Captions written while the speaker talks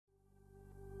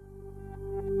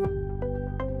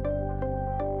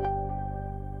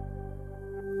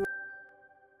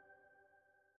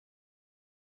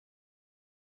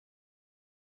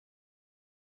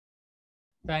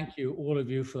Thank you, all of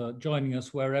you, for joining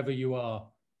us wherever you are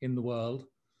in the world.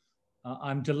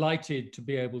 I'm delighted to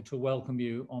be able to welcome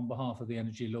you on behalf of the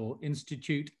Energy Law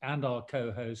Institute and our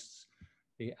co-hosts,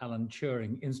 the Alan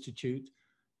Turing Institute,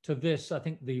 to this, I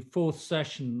think, the fourth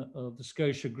session of the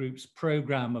Scotia Group's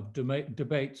program of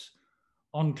debates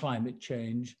on climate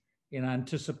change in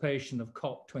anticipation of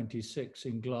COP26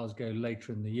 in Glasgow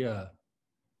later in the year.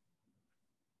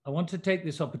 I want to take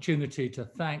this opportunity to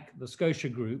thank the Scotia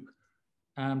Group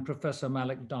and Professor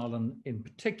Malik Darlan in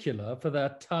particular for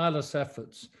their tireless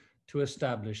efforts to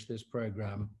establish this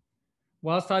program.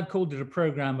 Whilst I've called it a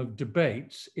program of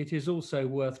debates, it is also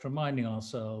worth reminding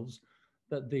ourselves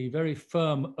that the very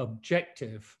firm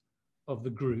objective of the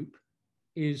group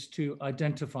is to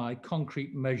identify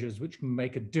concrete measures which can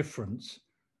make a difference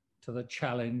to the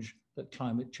challenge that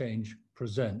climate change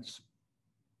presents.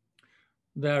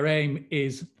 Their aim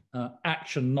is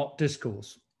action, not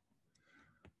discourse.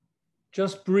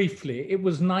 Just briefly, it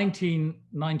was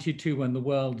 1992 when the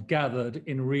world gathered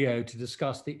in Rio to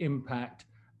discuss the impact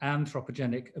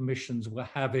anthropogenic emissions were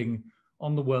having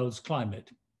on the world's climate.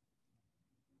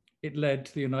 It led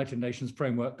to the United Nations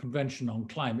Framework Convention on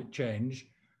Climate Change,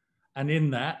 and in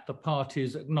that, the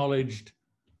parties acknowledged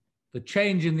the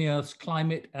change in the Earth's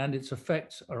climate and its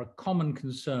effects are a common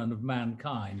concern of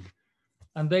mankind,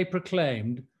 and they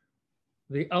proclaimed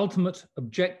the ultimate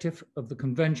objective of the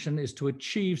convention is to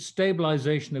achieve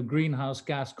stabilization of greenhouse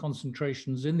gas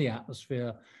concentrations in the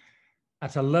atmosphere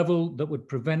at a level that would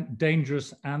prevent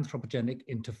dangerous anthropogenic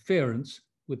interference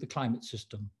with the climate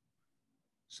system.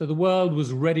 So the world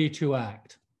was ready to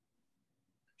act.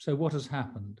 So what has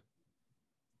happened?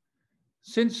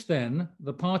 Since then,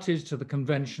 the parties to the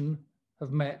convention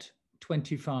have met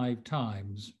 25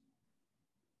 times.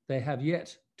 They have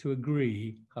yet to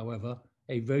agree, however,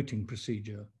 a voting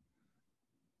procedure.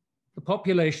 The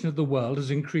population of the world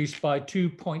has increased by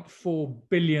 2.4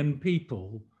 billion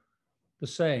people, the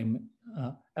same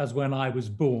as when I was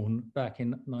born back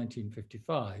in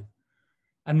 1955.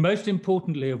 And most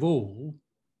importantly of all,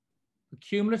 the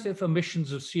cumulative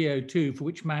emissions of CO2 for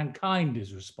which mankind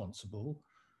is responsible,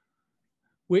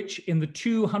 which in the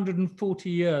 240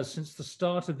 years since the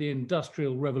start of the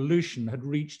Industrial Revolution had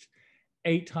reached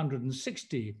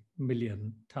 860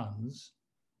 million tons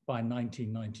by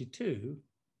 1992,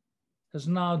 has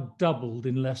now doubled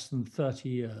in less than 30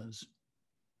 years.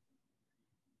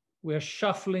 We're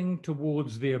shuffling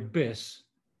towards the abyss,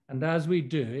 and as we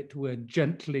do it, we're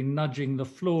gently nudging the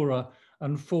flora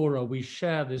and fauna we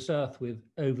share this earth with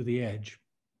over the edge.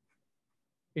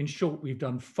 In short, we've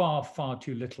done far, far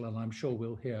too little, and I'm sure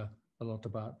we'll hear a lot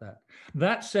about that.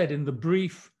 That said, in the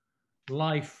brief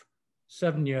life,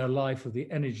 7-year life of the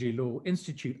Energy Law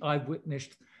Institute, I've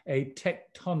witnessed a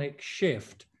tectonic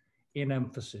shift in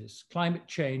emphasis. Climate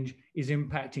change is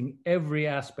impacting every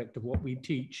aspect of what we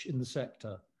teach in the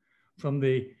sector, from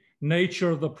the nature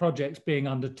of the projects being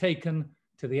undertaken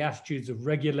to the attitudes of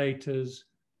regulators,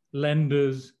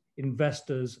 lenders,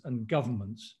 investors, and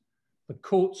governments. The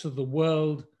courts of the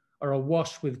world are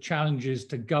awash with challenges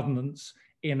to governance,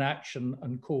 inaction,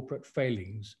 and corporate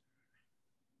failings.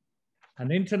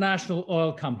 And international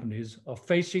oil companies are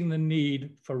facing the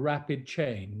need for rapid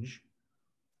change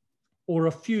or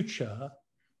a future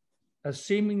as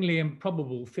seemingly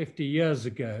improbable 50 years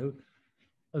ago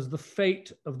as the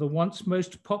fate of the once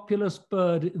most populous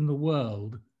bird in the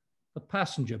world, the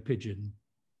passenger pigeon,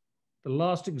 the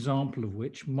last example of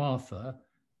which, Martha,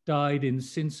 died in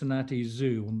Cincinnati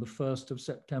Zoo on the 1st of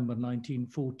September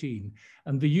 1914.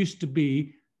 And there used to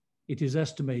be, it is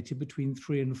estimated, between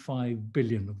 3 and 5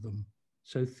 billion of them.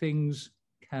 So things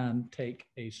can take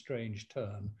a strange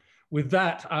turn. With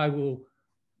that, I will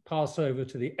pass over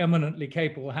to the eminently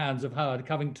capable hands of Howard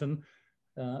Covington,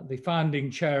 the founding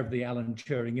chair of the Alan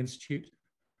Turing Institute,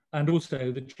 and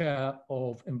also the chair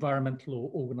of environmental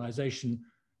law organization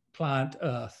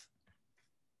ClientEarth.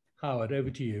 Howard,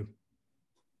 over to you.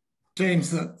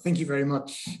 James, thank you very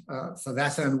much for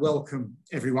that, and welcome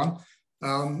everyone.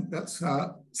 That's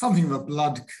something of a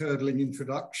blood-curdling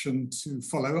introduction to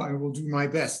follow. I will do my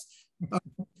best.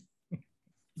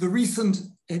 The recent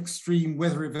extreme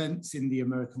weather events in the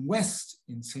American West,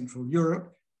 in Central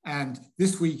Europe, and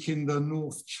this week in the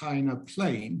North China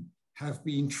Plain have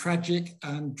been tragic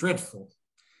and dreadful,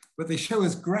 but they show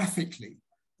us graphically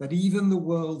that even the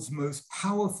world's most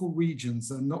powerful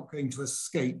regions are not going to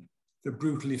escape the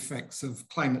brutal effects of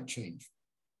climate change.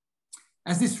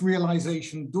 As this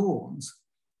realization dawns,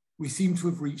 we seem to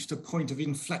have reached a point of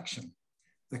inflection.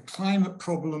 The climate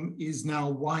problem is now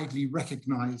widely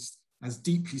recognized as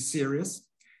deeply serious.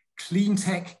 Clean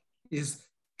tech is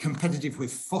competitive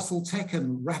with fossil tech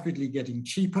and rapidly getting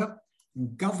cheaper.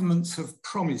 and governments have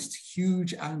promised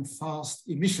huge and fast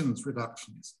emissions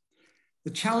reductions.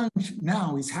 The challenge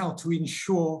now is how to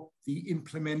ensure the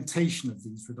implementation of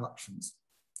these reductions.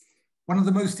 One of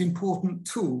the most important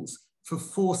tools for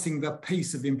forcing the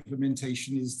pace of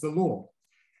implementation is the law.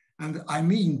 And I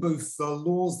mean both the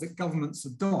laws that governments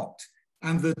adopt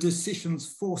and the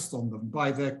decisions forced on them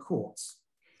by their courts.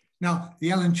 Now,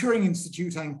 the Alan Turing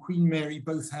Institute and Queen Mary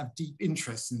both have deep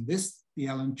interests in this. The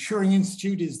Alan Turing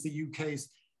Institute is the UK's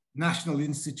National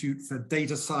Institute for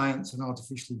Data Science and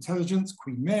Artificial Intelligence.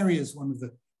 Queen Mary is one of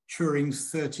the Turing's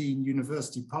 13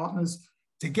 university partners.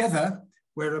 Together,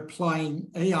 we're applying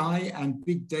AI and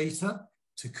big data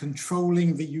to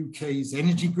controlling the UK's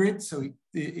energy grid so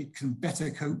it can better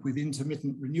cope with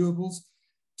intermittent renewables,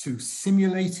 to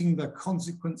simulating the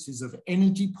consequences of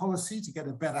energy policy to get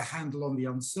a better handle on the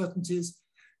uncertainties,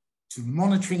 to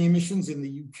monitoring emissions in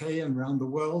the UK and around the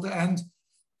world, and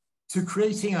to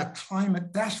creating a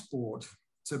climate dashboard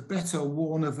to better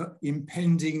warn of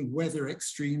impending weather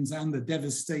extremes and the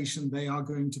devastation they are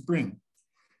going to bring.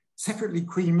 Separately,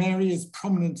 Queen Mary is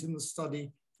prominent in the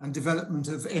study and development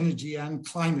of energy and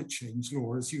climate change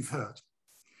law, as you've heard.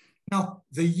 Now,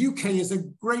 the UK is a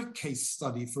great case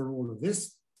study for all of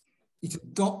this. It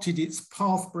adopted its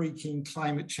path-breaking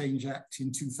Climate Change Act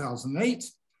in 2008.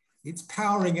 It's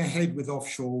powering ahead with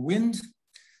offshore wind.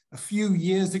 A few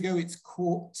years ago, its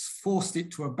courts forced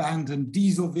it to abandon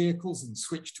diesel vehicles and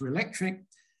switch to electric.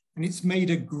 And it's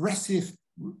made aggressive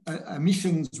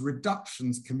emissions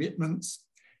reductions commitments.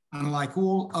 And like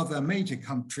all other major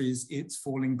countries, it's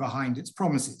falling behind its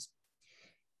promises.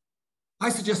 I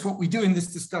suggest what we do in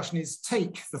this discussion is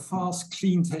take the fast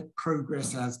clean tech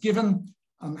progress as given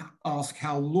and ask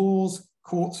how laws,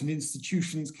 courts, and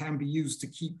institutions can be used to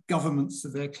keep governments to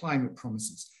their climate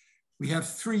promises. We have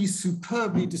three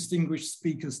superbly distinguished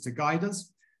speakers to guide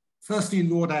us. Firstly,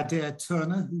 Lord Adair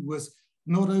Turner, who was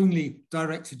not only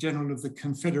Director General of the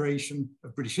Confederation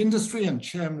of British Industry and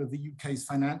Chairman of the UK's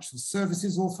Financial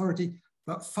Services Authority,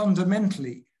 but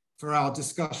fundamentally for our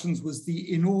discussions was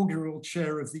the inaugural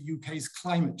chair of the UK's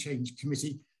Climate Change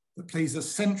Committee that plays a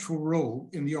central role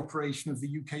in the operation of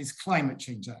the UK's Climate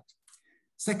Change Act.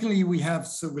 Secondly, we have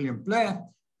Sir William Blair,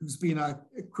 who's been a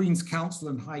Queen's Counsel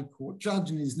and High Court judge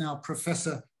and is now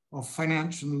Professor of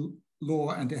Financial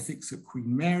Law and Ethics at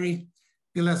Queen Mary.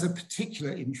 Bill has a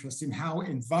particular interest in how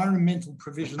environmental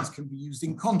provisions can be used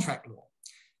in contract law.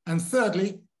 And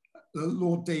thirdly,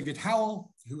 Lord David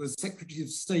Howell, who was Secretary of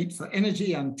State for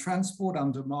Energy and Transport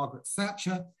under Margaret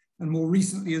Thatcher, and more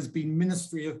recently has been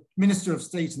Minister of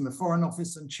State in the Foreign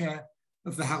Office and Chair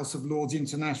of the House of Lords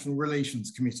International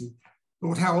Relations Committee.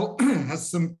 Lord Howell has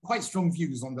some quite strong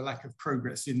views on the lack of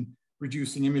progress in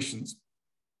reducing emissions.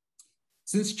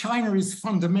 Since China is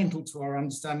fundamental to our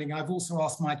understanding, I've also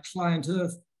asked my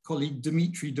ClientEarth colleague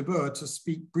Dimitri de Boer to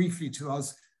speak briefly to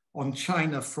us on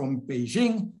China from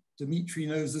Beijing. Dimitri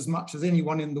knows as much as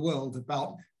anyone in the world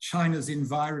about China's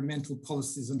environmental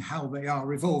policies and how they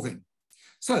are evolving.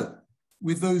 So,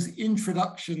 with those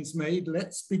introductions made,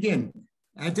 let's begin.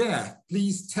 Adair,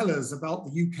 please tell us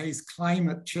about the UK's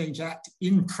Climate Change Act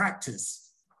in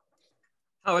practice.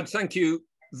 Howard, thank you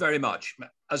very much.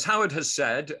 As Howard has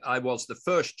said, I was the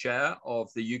first chair of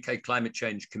the UK Climate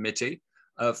Change Committee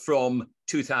from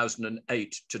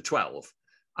 2008 to 12.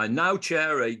 I now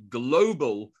chair a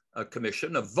global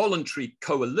commission, a voluntary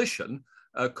coalition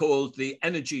called the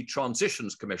Energy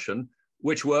Transitions Commission,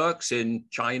 which works in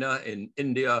China, in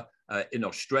India, in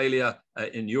Australia,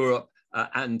 in Europe,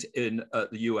 and in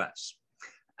the US.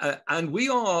 And we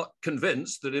are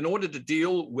convinced that in order to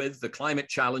deal with the climate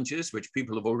challenges, which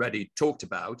people have already talked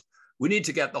about, we need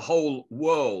to get the whole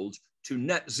world to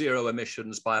net zero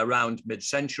emissions by around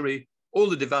mid-century, all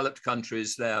the developed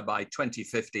countries there by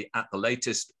 2050 at the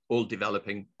latest, all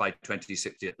developing by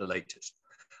 2060 at the latest.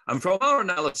 And from our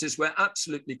analysis, we're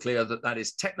absolutely clear that that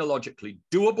is technologically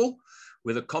doable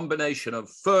with a combination of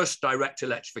first direct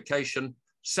electrification,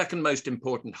 second most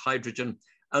important hydrogen,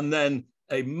 and then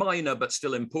a minor but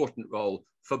still important role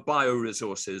for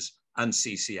bioresources and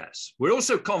CCS. We're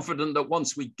also confident that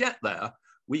once we get there,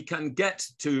 we can get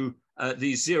to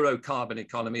these zero carbon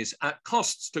economies at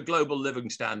costs to global living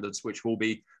standards, which will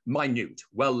be minute,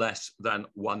 well less than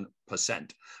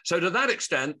 1%. So to that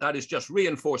extent, that is just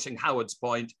reinforcing Howard's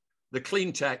point. The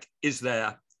clean tech is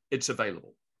there, it's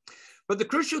available. But the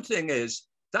crucial thing is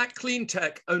that clean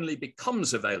tech only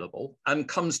becomes available and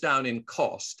comes down in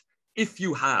cost if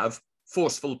you have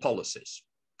forceful policies.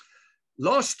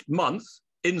 Last month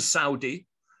in Saudi,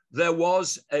 there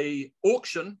was an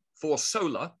auction for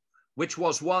solar, which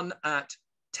was won at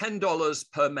 $10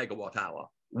 per megawatt hour,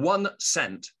 1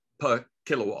 cent per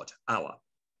kilowatt hour.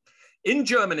 In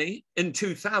Germany in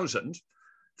 2000,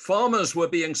 farmers were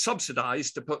being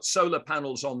subsidized to put solar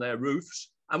panels on their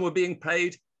roofs and were being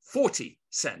paid 40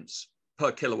 cents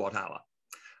per kilowatt hour.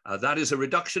 That is a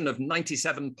reduction of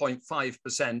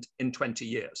 97.5% in 20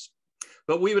 years.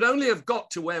 But we would only have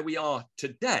got to where we are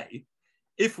today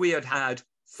if we had had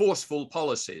forceful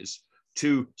policies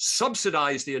to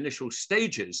subsidize the initial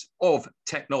stages of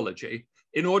technology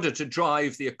in order to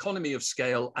drive the economy of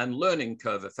scale and learning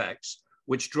curve effects,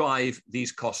 which drive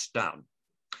these costs down.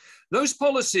 Those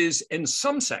policies in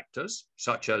some sectors,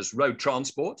 such as road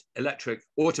transport, electric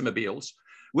automobiles,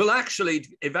 will actually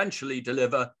eventually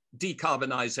deliver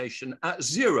decarbonization at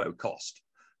zero cost.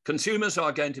 Consumers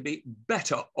are going to be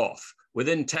better off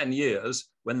within 10 years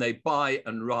when they buy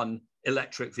and run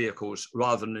electric vehicles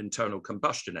rather than internal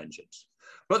combustion engines.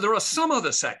 But there are some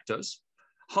other sectors,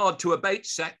 hard to abate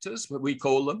sectors, what we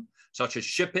call them, such as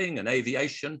shipping and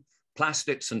aviation,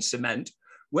 plastics and cement,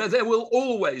 where there will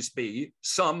always be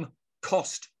some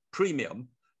cost premium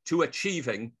to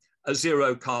achieving a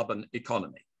zero carbon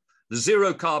economy. The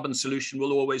zero carbon solution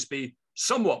will always be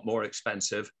somewhat more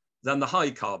expensive than the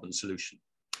high carbon solution.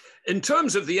 In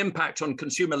terms of the impact on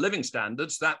consumer living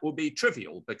standards, that will be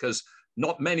trivial because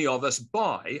not many of us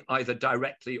buy either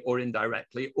directly or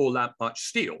indirectly all that much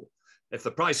steel. If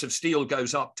the price of steel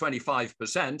goes up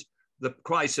 25%, the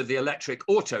price of the electric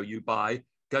auto you buy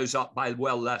goes up by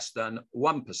well less than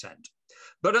 1%.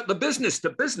 But at the business to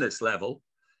business level,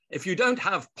 if you don't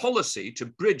have policy to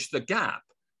bridge the gap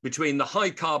between the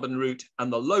high carbon route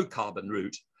and the low carbon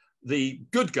route, the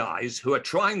good guys who are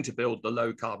trying to build the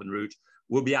low carbon route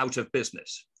will be out of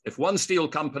business. If one steel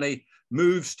company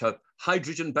moves to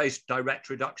hydrogen-based direct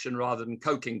reduction rather than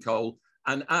coking coal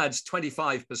and adds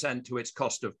 25% to its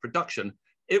cost of production,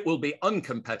 it will be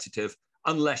uncompetitive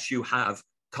unless you have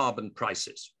carbon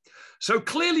prices. So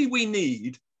clearly we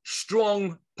need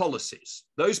strong policies.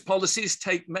 Those policies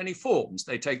take many forms.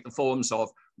 They take the forms of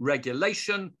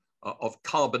regulation, of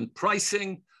carbon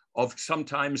pricing, of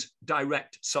sometimes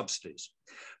direct subsidies.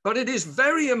 But it is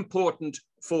very important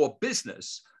for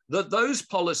business that those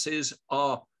policies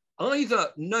are either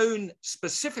known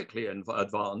specifically in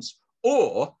advance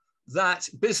or that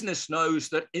business knows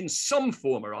that in some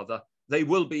form or other, they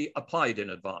will be applied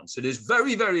in advance. It is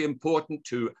very, very important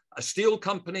to a steel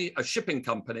company, a shipping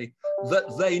company, that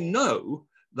they know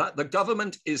that the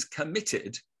government is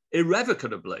committed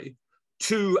irrevocably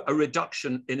to a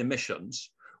reduction in emissions,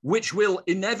 which will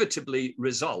inevitably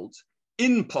result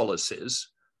in policies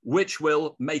which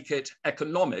will make it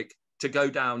economic to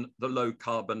go down the low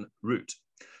carbon route.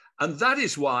 And that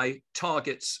is why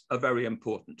targets are very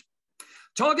important.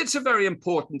 Targets are very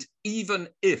important even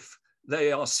if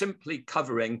they are simply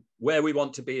covering where we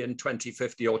want to be in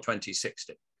 2050 or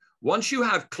 2060. Once you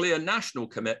have clear national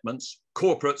commitments,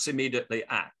 corporates immediately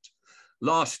act.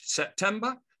 Last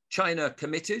September, China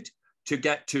committed to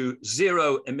get to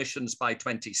zero emissions by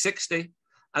 2060,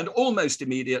 and almost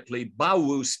immediately,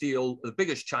 Baowu Steel, the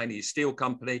biggest Chinese steel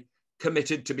company,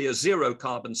 committed to be a zero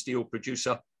carbon steel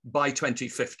producer by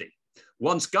 2050.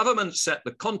 Once governments set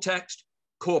the context,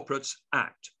 corporates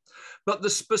act. But the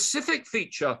specific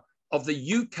feature of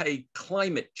the UK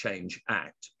Climate Change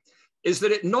Act is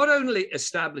that it not only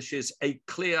establishes a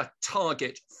clear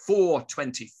target for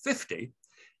 2050,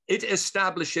 it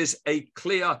establishes a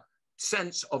clear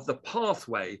sense of the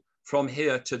pathway from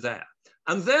here to there.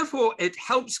 And therefore, it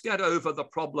helps get over the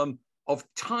problem of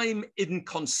time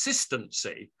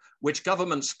inconsistency, which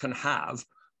governments can have,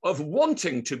 of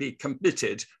wanting to be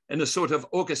committed in a sort of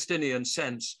Augustinian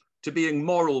sense to being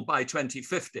moral by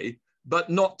 2050, but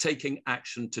not taking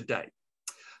action today.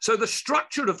 So the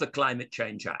structure of the Climate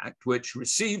Change Act, which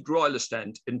received royal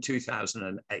assent in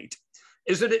 2008,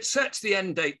 is that it sets the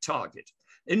end date target.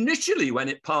 Initially, when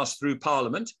it passed through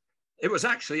Parliament, it was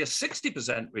actually a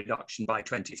 60% reduction by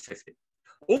 2050.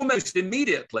 Almost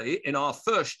immediately, in our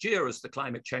first year as the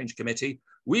Climate Change Committee,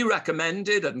 we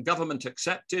recommended and government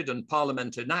accepted and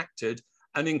Parliament enacted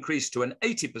an increase to an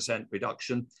 80%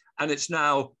 reduction. And it's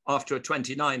now, after a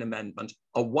 29 amendment,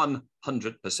 a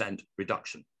 100%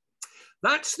 reduction.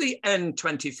 That's the end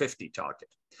 2050 target.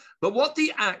 But what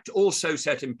the Act also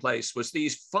set in place was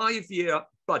these 5-year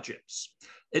budgets.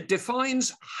 It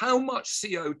defines how much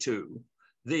CO2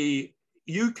 the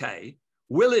UK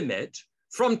will emit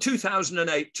from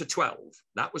 2008 to 12.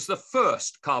 That was the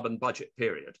first carbon budget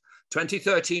period.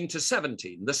 2013 to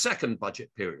 17, the second budget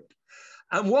period.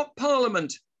 And what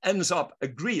Parliament ends up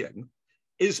agreeing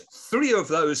is 3 of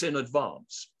those in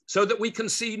advance, so that we can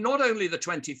see not only the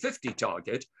 2050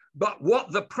 target, but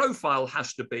what the profile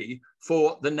has to be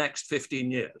for the next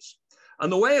 15 years.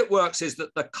 And the way it works is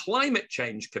that the Climate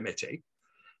Change Committee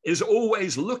is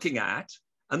always looking at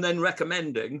and then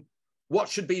recommending what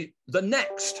should be the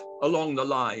next along the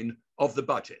line of the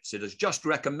budgets. It has just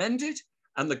recommended,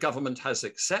 and the government has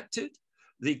accepted,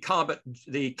 the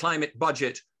climate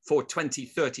budget for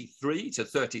 2033 to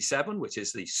 37, which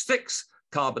is the 6th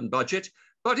carbon budget,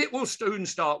 but it will soon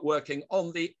start working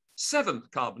on the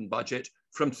 7th carbon budget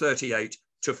from 38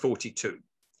 to 42.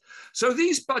 So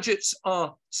these budgets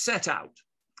are set out.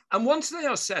 And once they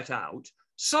are set out,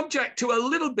 subject to a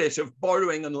little bit of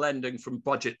borrowing and lending from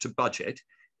budget to budget,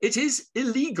 it is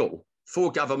illegal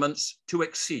for governments to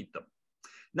exceed them.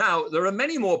 Now, there are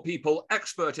many more people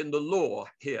expert in the law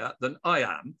here than I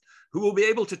am, who will be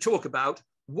able to talk about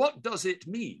what does it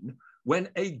mean when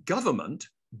a government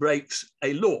breaks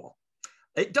a law.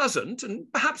 It doesn't, and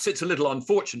perhaps it's a little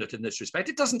unfortunate in this respect,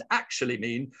 it doesn't actually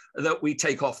mean that we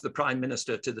take off the Prime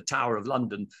Minister to the Tower of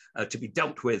London to be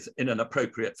dealt with in an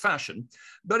appropriate fashion,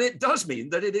 but it does mean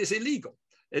that it is illegal.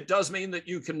 It does mean that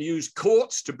you can use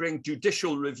courts to bring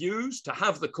judicial reviews, to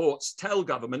have the courts tell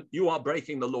government, you are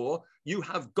breaking the law, you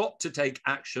have got to take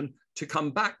action to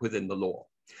come back within the law.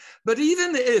 But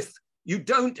even if you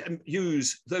don't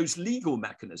use those legal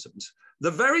mechanisms,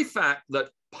 the very fact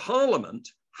that Parliament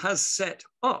has set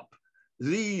up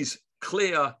these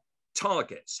clear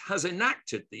targets, has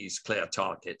enacted these clear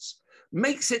targets,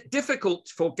 makes it difficult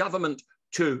for government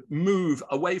to move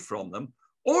away from them.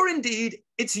 Or indeed,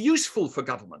 it's useful for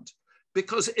government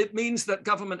because it means that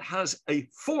government has a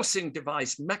forcing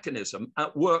device mechanism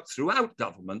at work throughout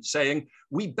government saying,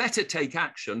 we better take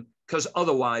action because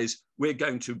otherwise we're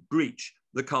going to breach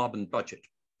the carbon budget.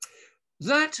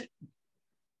 That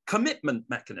commitment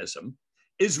mechanism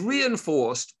is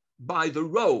reinforced by the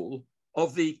role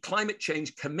of the Climate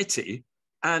Change Committee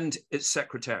and its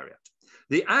Secretariat.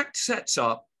 The Act sets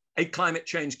up a Climate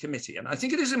Change Committee. And I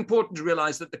think it is important to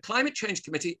realize that the Climate Change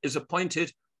Committee is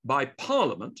appointed by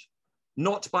Parliament,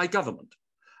 not by government,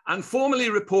 and formally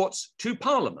reports to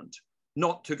Parliament,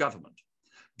 not to government.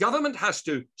 Government has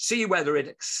to see whether it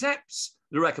accepts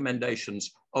the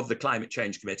recommendations of the Climate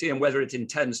Change Committee and whether it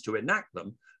intends to enact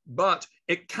them, but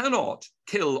it cannot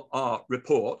kill our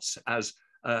reports as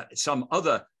some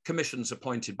other commissions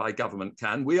appointed by government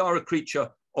can. We are a creature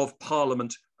of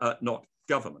Parliament, not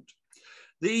government.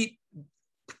 The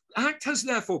Act has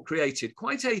therefore created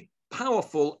quite a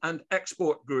powerful and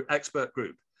expert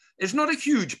group. It's not a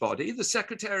huge body. The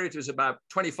Secretariat is about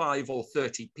 25 or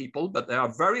 30 people, but they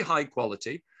are very high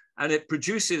quality. And it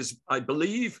produces, I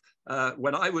believe,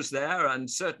 when I was there and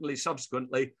certainly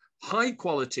subsequently, high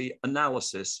quality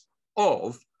analysis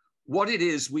of what it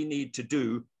is we need to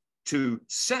do to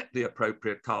set the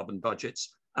appropriate carbon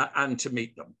budgets and to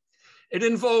meet them. It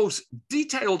involves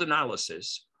detailed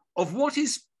analysis of what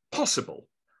is possible.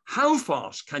 How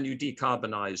fast can you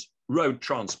decarbonize road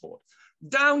transport?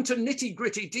 Down to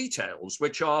nitty-gritty details,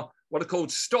 which are what are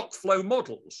called stock flow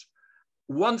models.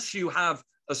 Once you have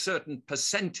a certain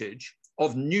percentage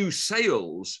of new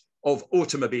sales of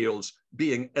automobiles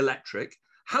being electric,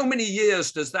 how many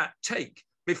years does that take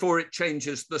before it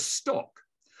changes the stock?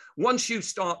 Once you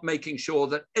start making sure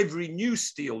that every new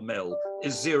steel mill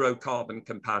is zero carbon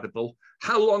compatible,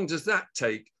 how long does that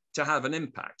take to have an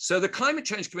impact? So the Climate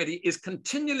Change Committee is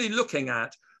continually looking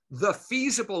at the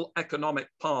feasible economic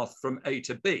path from A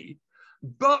to B,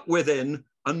 but within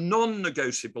a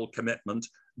non-negotiable commitment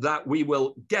that we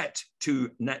will get to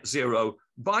net zero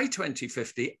by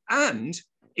 2050, and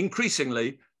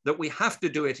increasingly that we have to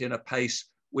do it in a pace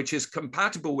which is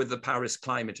compatible with the Paris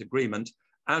Climate Agreement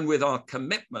and with our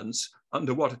commitments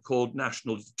under what are called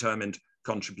national determined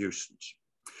contributions.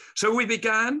 So we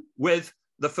began with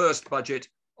the first budget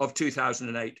of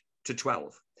 2008 to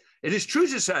 12. It is true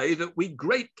to say that we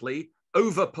greatly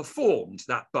overperformed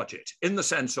that budget in the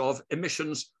sense of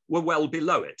emissions were well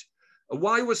below it.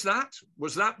 Why was that?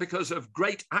 Was that because of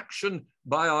great action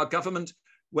by our government?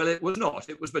 Well, it was not.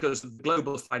 It was because of the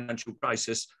global financial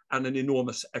crisis and an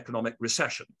enormous economic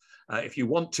recession. If you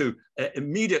want to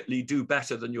immediately do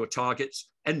better than your targets,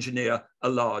 engineer a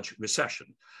large recession.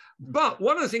 But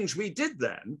one of the things we did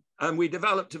then, and we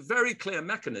developed a very clear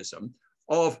mechanism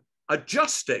of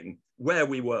adjusting where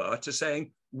we were to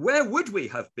saying, where would we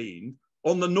have been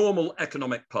on the normal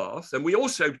economic path? And we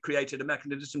also created a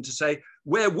mechanism to say,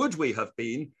 where would we have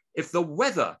been if the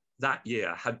weather that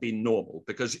year had been normal?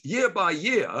 Because year by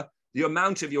year, the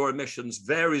amount of your emissions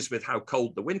varies with how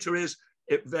cold the winter is.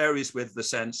 It varies with the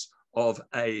sense of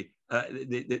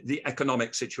the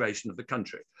economic situation of the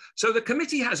country. So the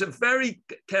committee has a very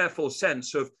careful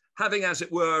sense of having, as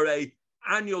it were, an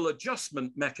annual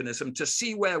adjustment mechanism to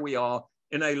see where we are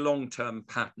in a long-term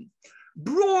pattern.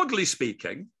 Broadly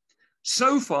speaking,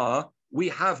 so far, we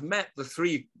have met the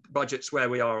three budgets where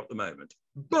we are at the moment.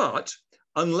 But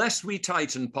unless we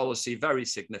tighten policy very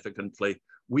significantly,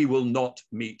 we will not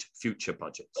meet future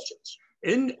budgets.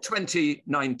 In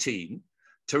 2019,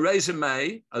 Theresa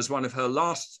May, as one of her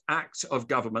last acts of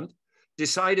government,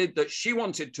 decided that she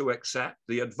wanted to accept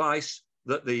the advice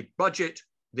that the budget,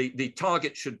 the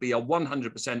target should be a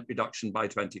 100% reduction by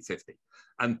 2050.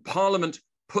 And Parliament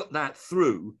put that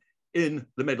through in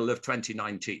the middle of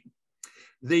 2019.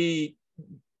 The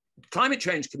Climate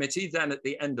Change Committee then at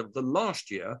the end of the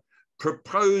last year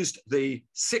proposed the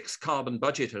 6th carbon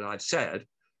budget, as I've said,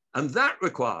 and that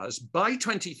requires by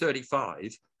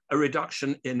 2035 a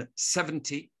reduction in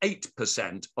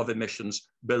 78% of emissions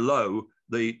below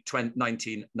the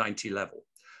 1990 level.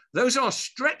 Those are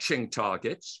stretching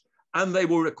targets, and they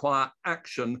will require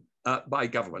action by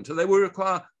government, and they will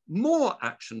require more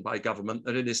action by government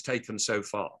than it has taken so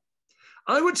far.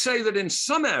 I would say that in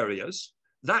some areas,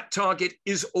 that target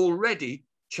is already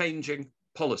changing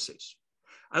policies.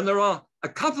 And there are a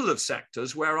couple of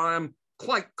sectors where I am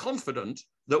quite confident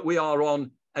that we are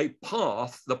on a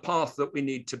path, the path that we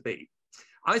need to be.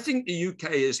 I think the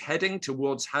UK is heading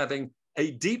towards having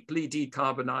a deeply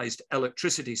decarbonized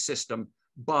electricity system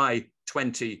by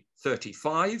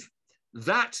 2035.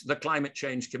 That, the Climate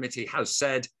Change Committee has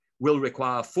said, will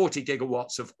require 40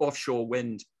 gigawatts of offshore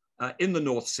wind in the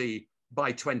North Sea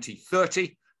by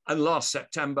 2030. And last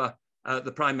September,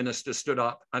 the Prime Minister stood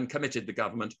up and committed the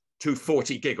government to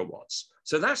 40 gigawatts.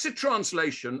 So that's a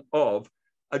translation of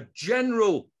a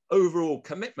general overall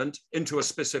commitment into a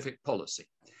specific policy.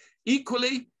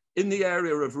 Equally, in the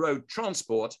area of road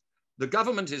transport, the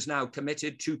government is now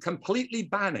committed to completely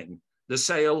banning the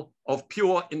sale of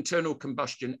pure internal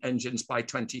combustion engines by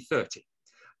 2030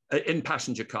 in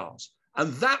passenger cars.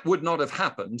 And that would not have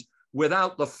happened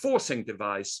without the forcing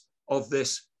device of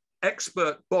this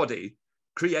expert body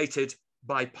created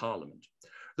by Parliament.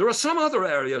 There are some other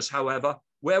areas, however,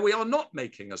 where we are not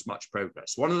making as much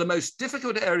progress. One of the most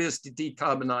difficult areas to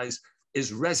decarbonize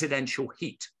is residential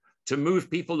heat, to move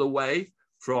people away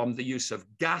from the use of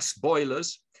gas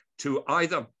boilers to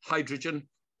either hydrogen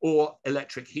or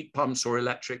electric heat pumps or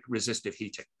electric resistive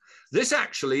heating. This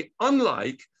actually,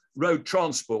 unlike road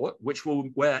transport,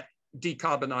 where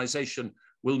decarbonization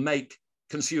will make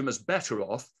consumers better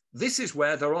off, this is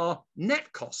where there are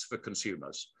net costs for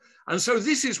consumers. And so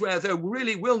this is where there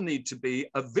really will need to be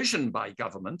a vision by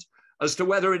government as to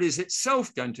whether it is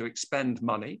itself going to expend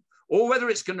money or whether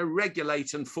it's going to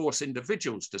regulate and force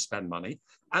individuals to spend money.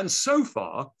 And so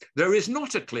far, there is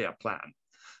not a clear plan.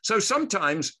 So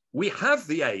sometimes we have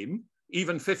the aim,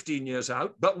 even 15 years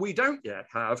out, but we don't yet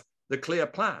have the clear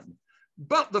plan.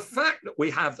 But the fact that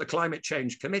we have the Climate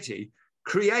Change Committee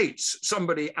creates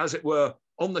somebody, as it were,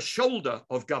 on the shoulder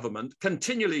of government,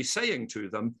 continually saying to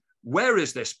them, where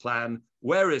is this plan?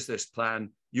 Where is this plan?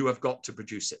 You have got to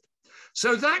produce it.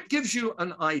 So that gives you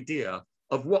an idea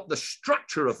of what the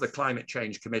structure of the Climate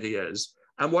Change Committee is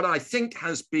and what I think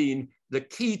has been the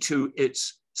key to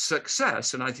its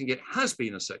success. And I think it has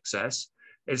been a success.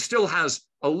 It still has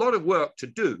a lot of work to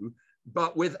do,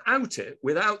 but without it,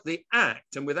 without the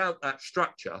act and without that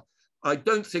structure, I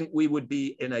don't think we would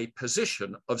be in a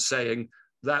position of saying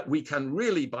that we can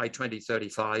really, by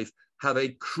 2035, have a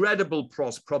credible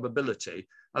probability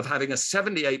of having a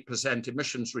 78%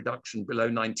 emissions reduction below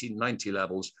 1990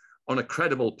 levels on a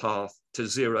credible path to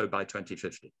zero by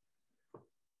 2050.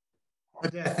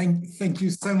 Blair, thank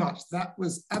you so much. That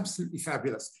was absolutely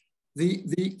fabulous.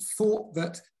 The thought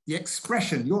that the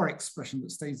expression, your expression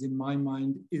that stays in my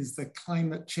mind is the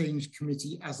Climate Change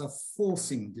Committee as a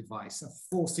forcing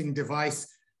device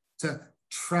to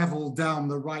travel down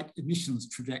the right emissions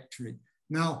trajectory.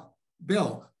 Now,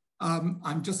 Bill,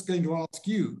 I'm just going to ask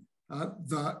you,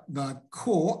 the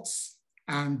courts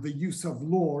and the use of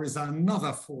law is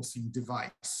another forcing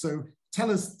device. So tell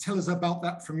us about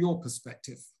that from your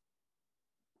perspective.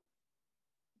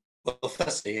 Well,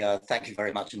 firstly, thank you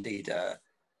very much indeed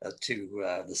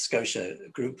to the Scotia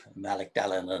group, Malik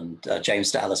Dallin and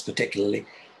James Dallas particularly,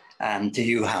 and to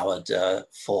you, Howard,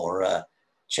 for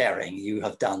chairing. You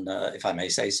have done, if I may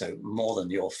say so, more than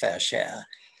your fair share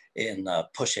in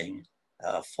pushing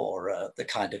for the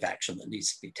kind of action that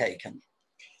needs to be taken.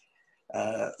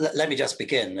 Let me just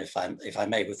begin, if I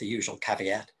may, with the usual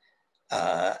caveat.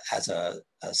 As a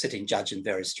sitting judge in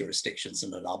various jurisdictions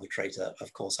and an arbitrator,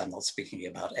 of course, I'm not speaking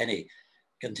about any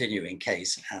continuing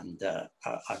case, and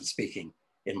I'm speaking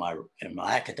in my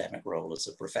academic role as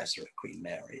a professor at Queen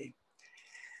Mary.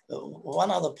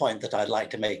 One other point that I'd like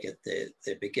to make at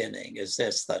the beginning is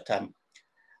this, that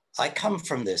I come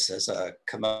from this as a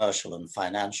commercial and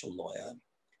financial lawyer.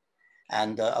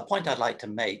 And a point I'd like to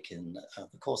make in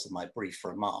the course of my brief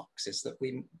remarks is that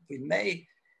we may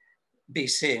be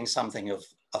seeing something of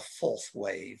a fourth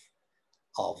wave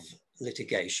of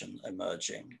litigation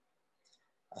emerging.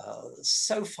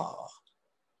 So far,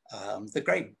 the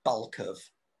great bulk of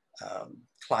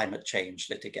climate change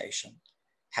litigation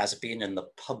has been in the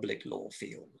public law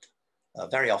field,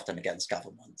 very often against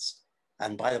governments.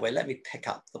 And by the way, let me pick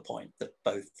up the point that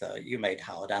both you made,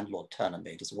 Howard, and Lord Turner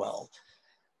made as well.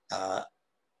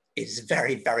 It is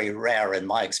very, very rare in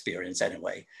my experience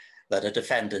anyway, that a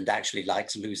defendant actually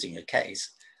likes losing a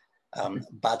case.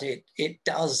 But it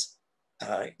does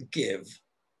give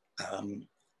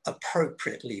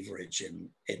appropriate leverage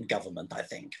in government, I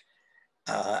think.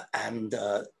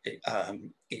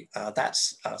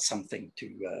 That's something to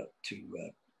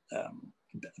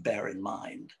bear in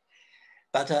mind.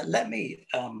 But let me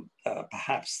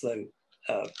perhaps though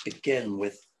begin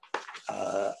with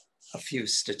a few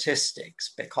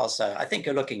statistics, because I think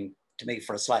you're looking to me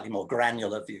for a slightly more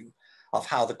granular view of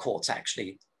how the courts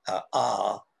actually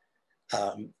are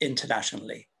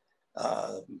internationally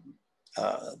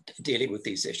dealing with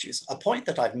these issues. A point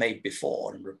that I've made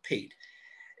before and repeat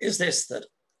is this, that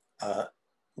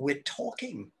we're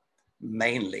talking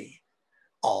mainly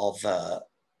of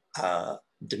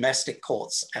domestic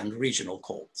courts and regional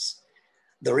courts.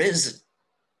 There is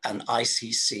an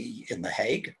ICC in The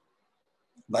Hague,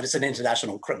 but it's an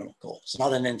international criminal court. It's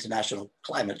not an international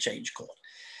climate change court.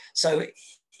 So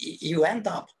you end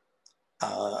up,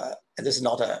 this is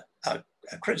not a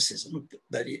criticism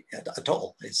but at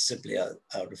all, it's simply a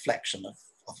reflection of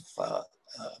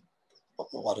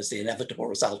what is the inevitable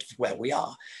result of where we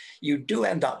are. You do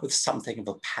end up with something of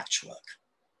a patchwork.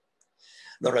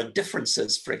 There are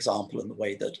differences, for example, in the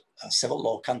way that civil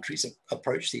law countries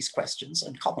approach these questions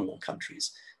and common law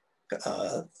countries.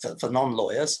 For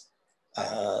non-lawyers,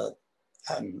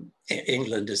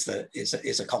 England is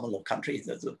a common law country,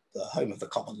 the home of the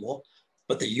common law,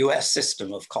 but the US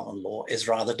system of common law is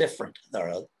rather different. There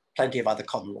are plenty of other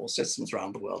common law systems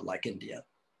around the world, like India.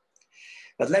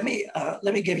 But let me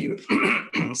give you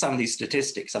some of these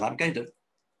statistics, and I'm going to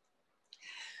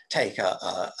take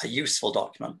a useful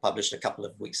document published a couple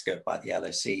of weeks ago by the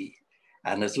LSE,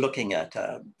 and is looking at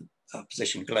a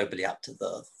position globally up to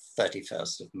the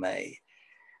 31st of May.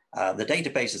 The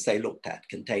databases they looked at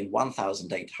contained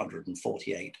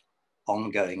 1,848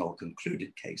 ongoing or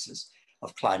concluded cases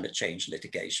of climate change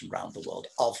litigation around the world,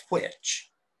 of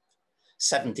which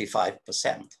 75%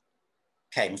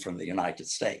 came from the United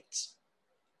States.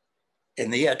 In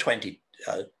the year 2020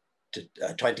 to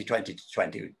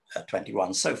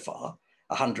 2021 so far,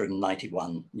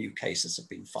 191 new cases have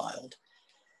been filed.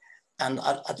 And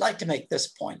I'd like to make this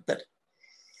point, that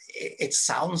it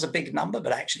sounds a big number,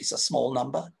 but actually it's a small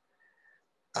number.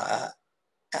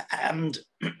 And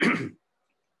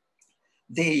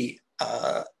the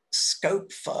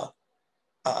scope for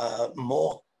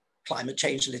more climate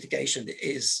change litigation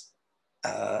is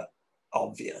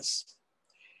obvious.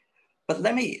 But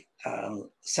let me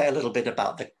say a little bit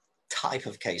about the type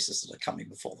of cases that are coming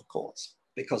before the courts,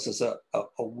 because there's a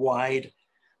wide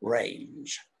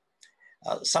range.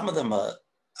 Some of them are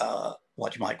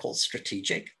what you might call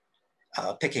strategic,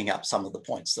 picking up some of the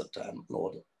points that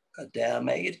Lord Adair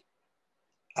made.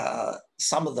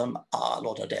 Some of them are,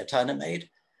 Lord Adair Turner made.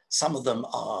 Some of them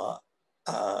are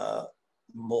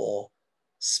more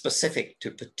specific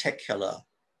to particular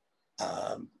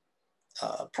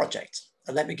projects.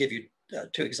 And let me give you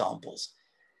two examples.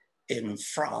 In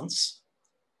France,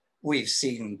 we've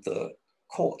seen the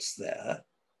courts there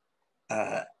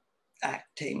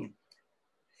acting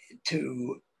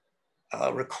to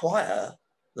require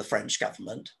the French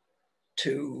government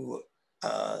to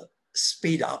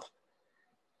speed up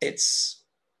its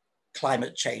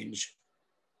climate change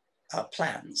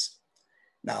plans.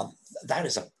 Now, that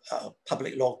is a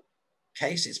public law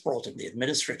case. It's brought in the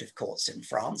administrative courts in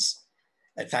France.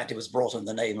 In fact, it was brought in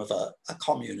the name of a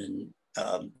commune in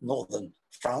northern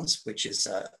France, which is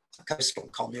a coastal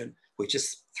commune, which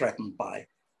is threatened by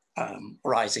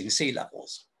rising sea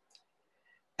levels.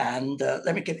 And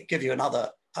let me give you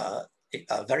another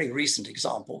a very recent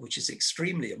example, which is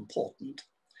extremely important.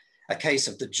 A case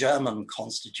of the German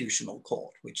Constitutional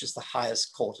Court, which is the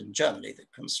highest court in Germany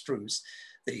that construes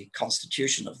the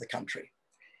constitution of the country.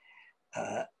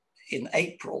 In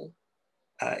April,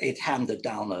 it handed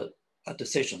down a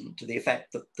decision to the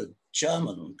effect that the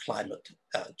German Climate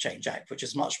Change Act, which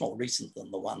is much more recent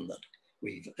than the one that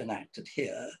we've enacted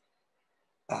here,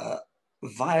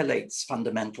 violates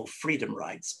fundamental freedom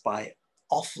rights by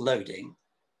offloading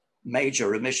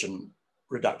major emission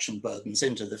reduction burdens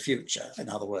into the future, in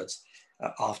other words,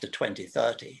 after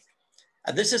 2030,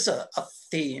 And this is a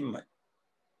theme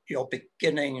you're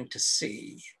beginning to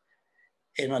see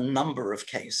in a number of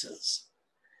cases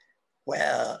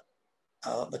where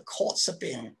the courts are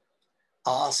being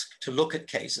asked to look at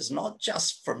cases not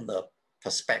just from the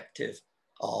perspective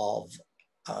of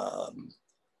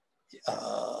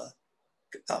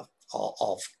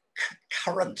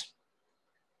current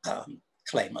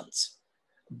claimants,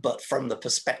 but from the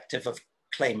perspective of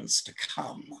claimants to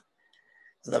come.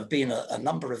 There have been a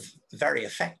number of very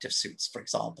effective suits, for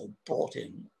example, brought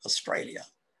in Australia,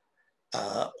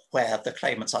 where the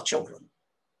claimants are children.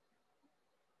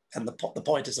 And the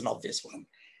point is an obvious one,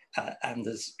 and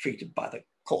is treated by the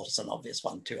court as an obvious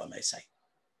one too, I may say.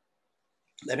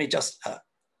 Let me just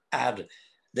add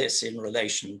this in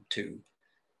relation to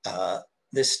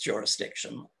this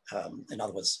jurisdiction, in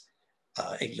other words,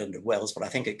 England and Wales, but I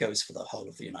think it goes for the whole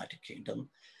of the United Kingdom.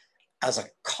 As a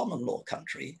common law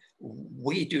country,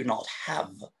 we do not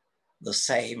have the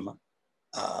same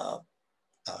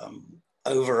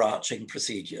overarching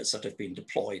procedures that have been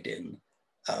deployed in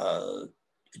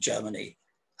Germany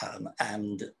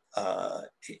and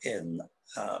in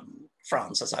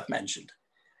France, as I've mentioned.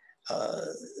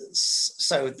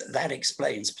 So that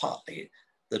explains partly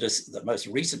the most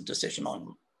recent decision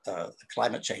on a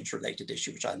climate change related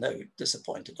issue, which I know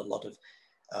disappointed a lot of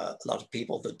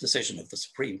people, the decision of the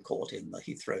Supreme Court in the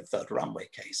Heathrow third runway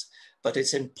case. But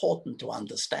it's important to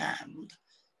understand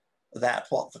that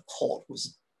what the court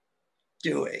was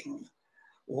doing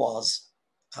was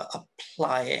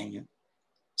applying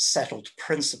settled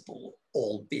principle,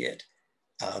 albeit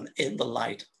in the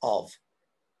light of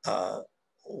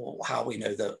how we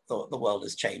know that the world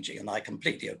is changing. And I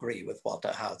completely agree with what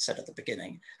Howard said at the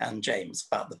beginning, and James,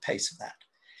 about the pace of that.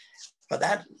 But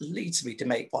that leads me to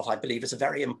make what I believe is a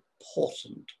very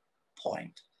important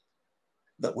point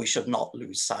that we should not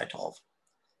lose sight of.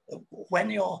 When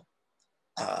you're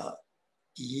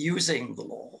using the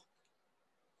law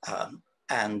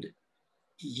and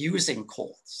using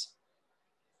courts,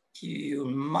 you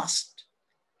must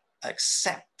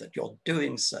accept that you're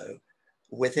doing so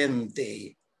within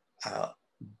the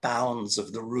bounds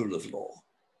of the rule of law.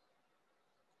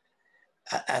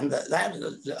 And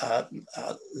that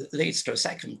leads to a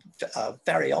second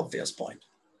very obvious point,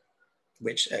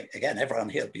 which again, everyone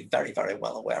here would be very, very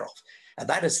well aware of. And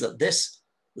that is that this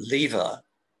lever,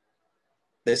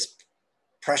 this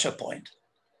pressure point,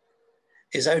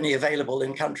 is only available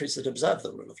in countries that observe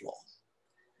the rule of law.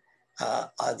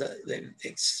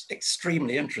 It's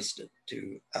extremely interested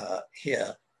to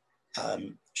hear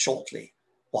shortly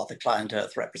what the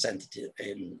ClientEarth representative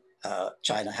in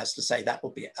China has to say. That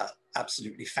will be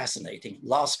absolutely fascinating.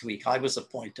 Last week, I was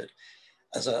appointed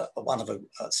as one of a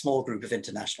small group of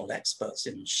international experts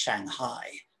in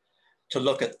Shanghai to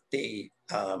look at the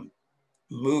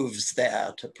moves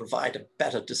there to provide a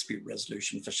better dispute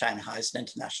resolution for Shanghai as an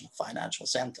international financial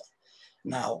center.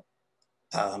 Now,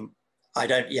 I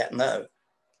don't yet know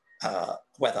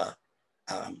whether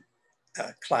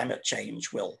climate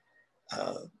change will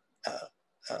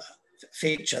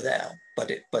feature there, but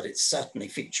it's certainly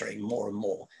featuring more and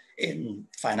more in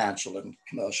financial and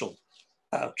commercial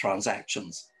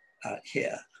transactions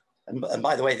here. And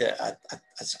by the way, I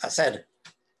said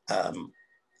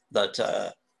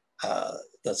that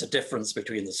there's a difference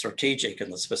between the strategic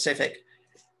and the specific.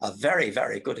 A very,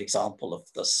 very good example of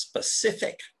the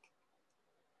specific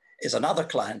is another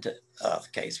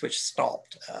ClientEarth case which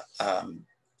stopped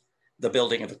the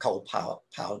building of a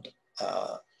coal-powered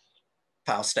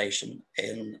power station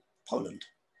in Poland.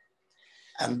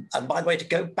 And by the way, to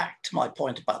go back to my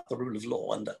point about the rule of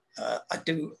law, and I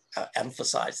do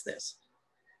emphasize this,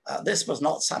 this was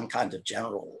not some kind of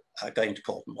general going to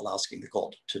court and asking the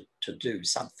court to do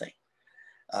something.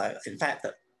 In fact,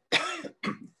 that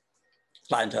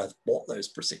ClientEarth brought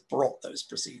those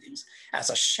proceedings as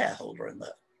a shareholder in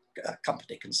the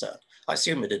company concerned. I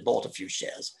assume it had bought a few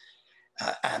shares.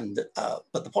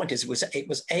 But the point is, it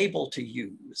was able to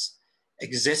use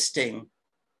existing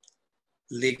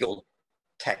legal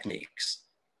techniques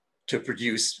to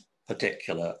produce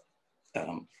particular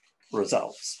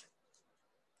results.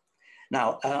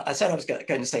 Now, I said I was going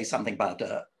to say something about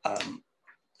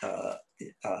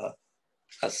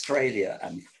Australia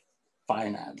and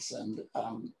finance, and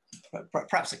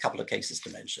perhaps a couple of cases to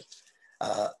mention.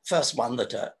 First one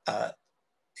that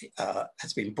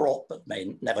has been brought but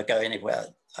may never go anywhere.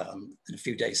 In a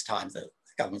few days' time, the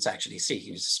government's actually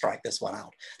seeking to strike this one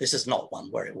out. This is not one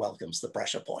where it welcomes the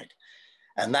pressure point.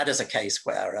 And that is a case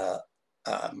where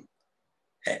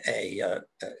a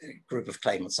group of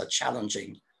claimants are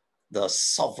challenging the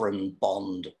sovereign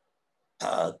bond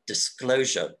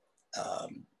disclosure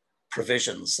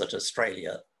provisions that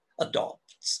Australia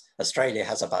adopts. Australia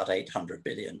has about 800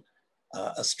 billion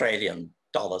Australian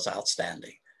dollars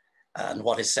outstanding. And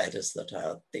what is said is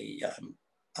that the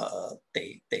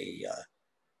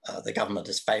government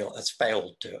has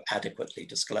failed to adequately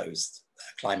disclose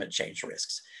climate change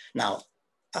risks. Now,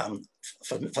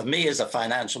 for me as a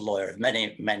financial lawyer of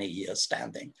many, many years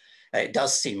standing, it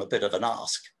does seem a bit of an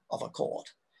ask of a court.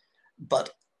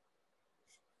 But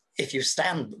if you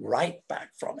stand right back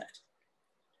from it,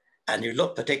 and you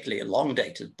look particularly at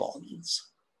long-dated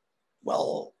bonds,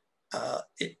 well,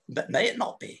 may it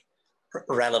not be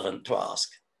relevant to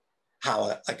ask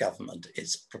how a government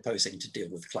is proposing to deal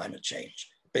with climate change,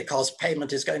 because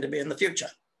payment is going to be in the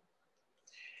future.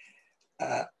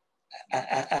 Let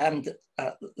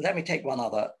me take one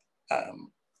other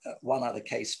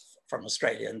case from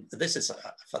Australia, and this is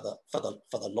for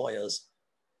the lawyers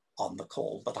on the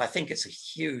call, but I think it's a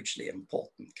hugely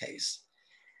important case,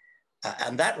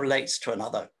 and that relates to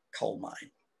another coal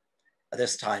mine.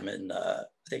 This time in I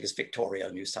think it's Victoria,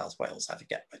 New South Wales, I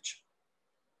forget which,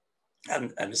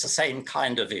 and it's the same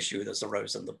kind of issue that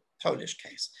arose in the Polish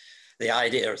case. The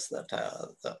idea is that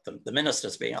the minister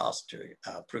is being asked to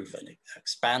approve an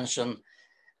expansion,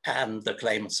 and the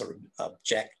claimants are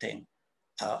objecting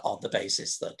on the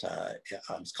basis that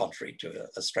it's contrary to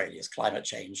Australia's climate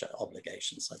change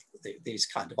obligations, these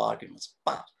kind of arguments.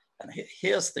 But, and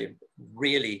here's the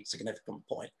really significant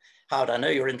point, Howard, I know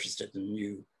you're interested in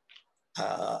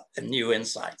new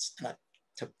insights. And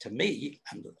to me,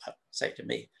 and I say to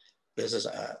me, this is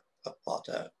what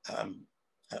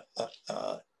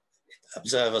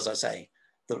observers are saying.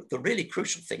 The really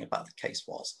crucial thing about the case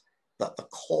was that the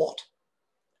court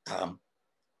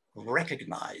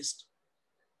recognized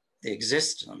the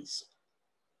existence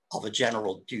of a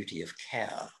general duty of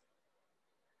care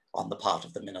on the part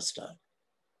of the minister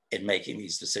in making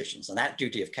these decisions. And that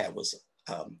duty of care was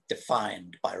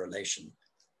defined by relation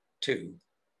to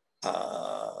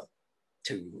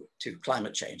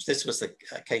climate change. This was the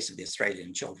case of the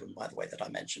Australian children, by the way, that I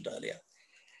mentioned earlier.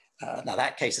 Now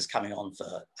that case is coming on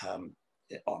for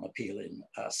on appeal in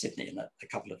Sydney in a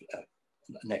couple of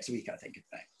next week, I think, in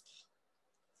fact.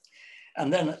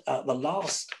 And then the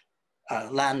last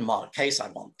landmark case I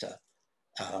want to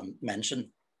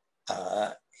mention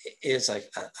is a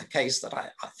case that I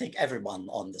think everyone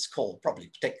on this call, probably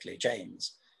particularly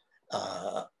James,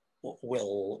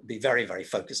 will be very, very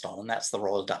focused on, and that's the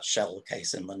Royal Dutch Shell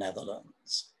case in the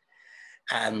Netherlands.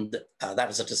 And that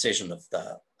was a decision of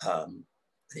the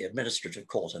administrative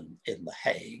court in The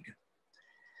Hague.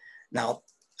 Now,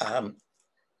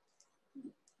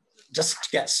 just to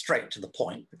get straight to the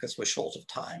point, because we're short of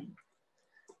time,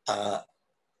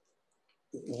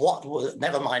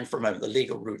 never mind for a moment the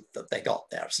legal route that they got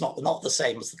there. It's not the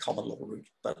same as the common law route,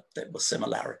 but there were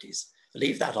similarities.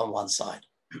 Leave that on one side.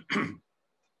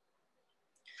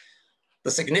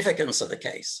 The significance of the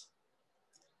case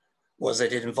was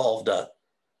that it involved a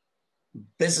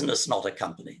business, not a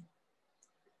company.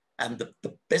 And the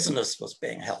business was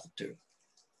being held to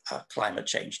climate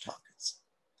change targets.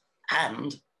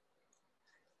 And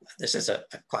this is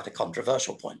quite a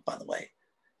controversial point, by the way.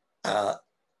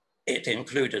 It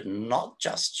included not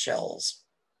just Shell's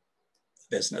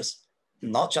business,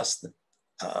 not just the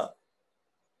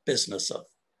business of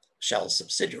Shell's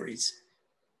subsidiaries,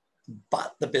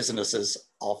 but the businesses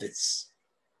of its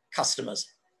customers.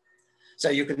 So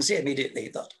you can see immediately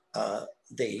that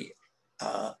the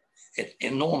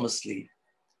enormously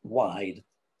wide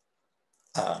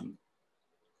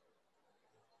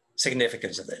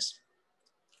significance of this.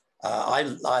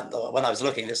 When I was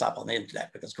looking this up on the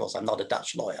internet, because of course I'm not a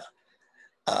Dutch lawyer,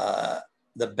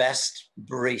 the best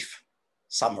brief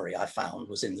summary I found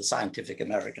was in the Scientific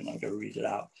American. I'm going to read it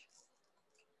out.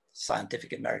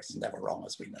 Scientific American's never wrong,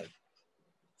 as we know.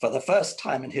 For the first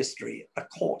time in history, a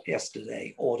court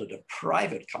yesterday ordered a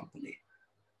private company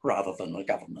rather than a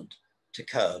government to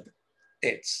curb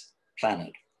its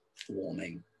planet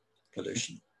warming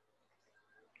pollution.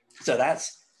 So that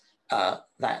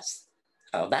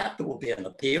will be an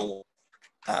appeal.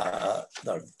 There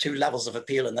are 2 levels of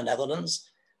appeal in the Netherlands,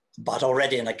 but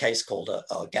already in a case called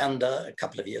Uganda a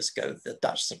couple of years ago, the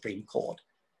Dutch Supreme Court,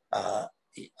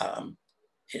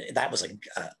 that was a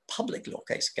public law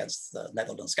case against the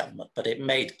Netherlands government, but it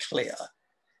made clear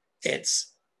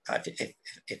it's,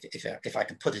 if I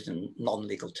can put it in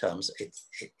non-legal terms,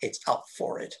 it's up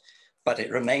for it, but it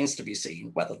remains to be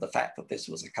seen whether the fact that this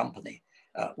was a company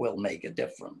will make a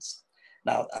difference.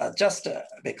 Now, just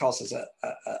because there's a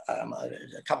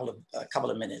couple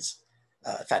of minutes,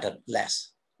 in fact,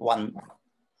 less, one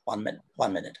minute.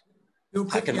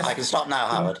 I can stop now,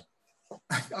 Howard.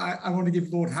 I want to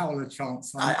give Lord Howell a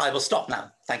chance. I will stop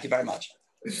now. Thank you very much.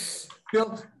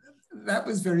 Bill, that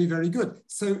was very, very good.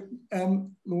 So,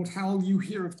 Lord Howell, you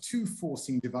hear of two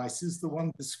forcing devices, the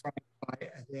one described by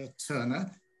Adair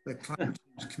Turner, the Climate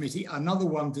Change Committee, another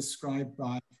one described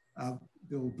by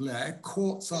Bill Blair.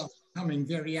 Courts are becoming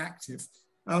very active,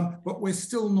 but we're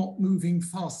still not moving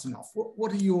fast enough.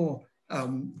 What are your,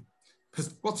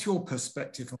 what's your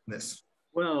perspective on this?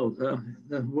 Well,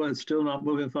 we're still not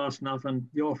moving fast enough, and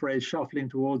your phrase, shuffling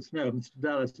towards, no, Mr.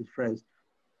 Dallas's phrase,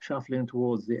 shuffling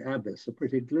towards the abyss, are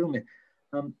pretty gloomy.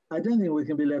 I don't think we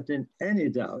can be left in any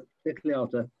doubt, particularly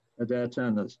after Adair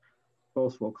Turner's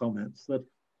forceful comments, that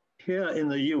here in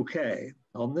the UK,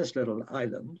 on this little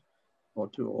island, or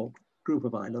group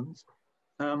of islands,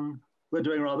 we're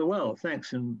doing rather well,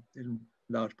 thanks in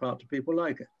large part to people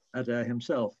like Adair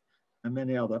himself and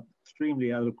many other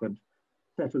extremely eloquent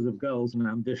setters of goals and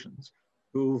ambitions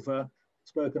who've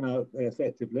spoken out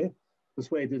effectively,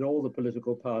 persuaded all the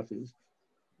political parties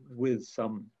with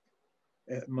some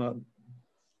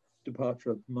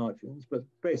departure of margins, but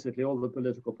basically all the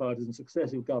political parties and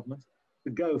successive governments to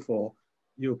go for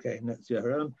UK net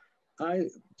zero. And I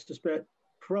suspect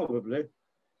probably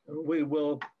we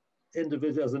will,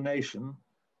 individually as a nation,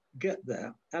 get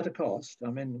there at a cost. I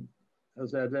mean,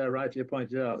 as Adair rightly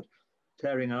pointed out,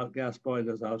 tearing out gas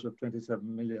boilers out of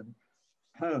 27 million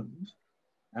homes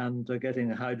and getting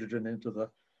hydrogen into the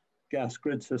gas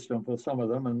grid system for some of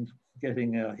them and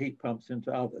getting heat pumps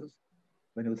into others.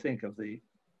 When you think of the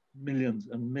millions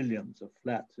and millions of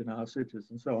flats in our cities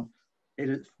and so on, it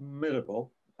is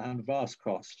formidable and vast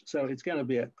cost. So it's going to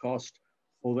be at cost,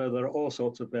 although there are all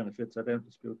sorts of benefits I don't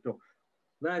dispute at all.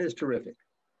 That is terrific.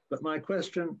 But my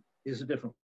question is a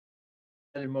different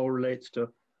one. It more relates to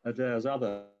Adair's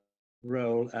other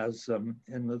role as in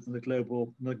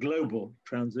the global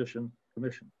transition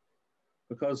commission,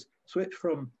 because switch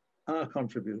from our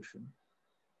contribution,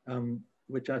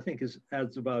 which I think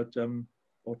adds about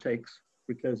or takes,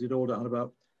 we close it all down,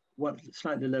 about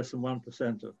slightly less than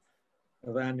 1%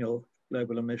 of annual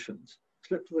global emissions.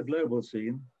 Slip to the global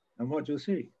scene, and what do you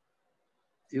see?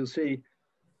 You'll see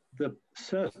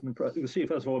you see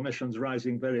first of all emissions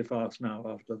rising very fast now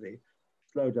after the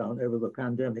slowdown over the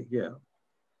pandemic year.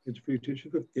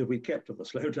 If we kept to the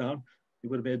slowdown, it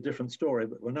would have been a different story,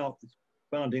 but we're not. It's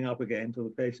bounding up again to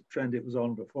the basic trend it was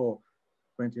on before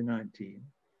 2019.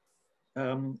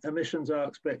 Emissions are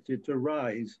expected to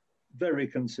rise very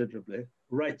considerably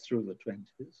right through the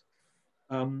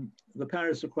 20s. The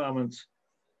Paris requirements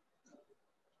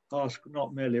ask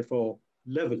not merely for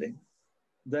leveling,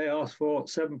 they ask for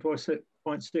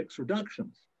 7.6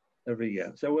 reductions every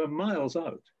year. So we're miles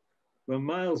out. We're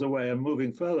miles away and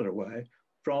moving further away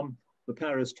from the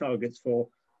Paris targets for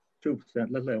 2%,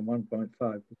 let alone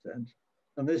 1.5%.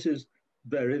 And this is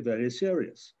very, very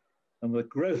serious. And the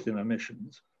growth in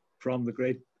emissions from the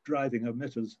great driving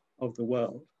emitters of the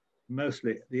world,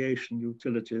 mostly the Asian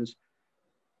utilities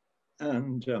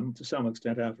and to some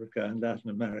extent Africa and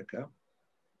Latin America,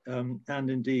 and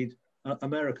indeed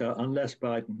America, unless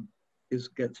Biden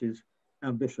gets his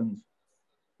ambitions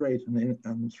straight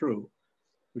and through,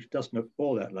 which doesn't look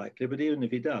all that likely, but even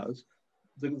if he does,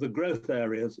 the growth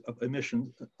areas of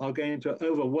emissions are going to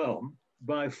overwhelm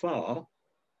by far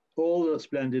all the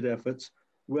splendid efforts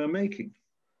we're making.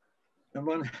 And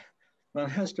one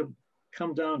has to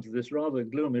come down to this rather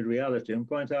gloomy reality and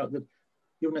point out that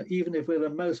even if we're the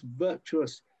most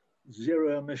virtuous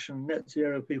zero emission, net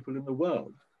zero people in the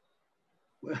world,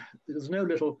 there's no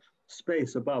little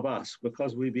space above us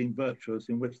because we've been virtuous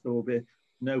in which there will be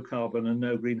no carbon and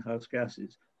no greenhouse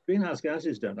gases. Greenhouse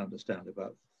gases don't understand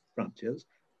about frontiers.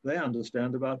 They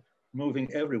understand about moving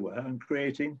everywhere and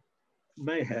creating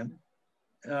mayhem.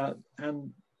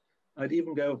 And I'd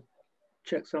even go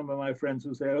check some of my friends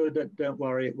who say, oh, don't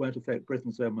worry, it won't affect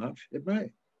Britain so much. It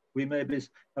may. We may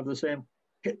have the same,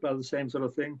 hit by the same sort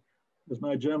of thing as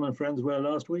my German friends were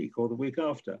last week or the week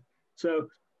after. So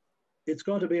it's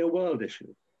got to be a world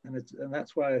issue. And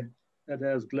that's why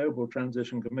Adair's Global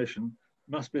Transition Commission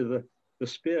must be the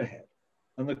spearhead.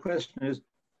 And the question is,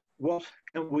 what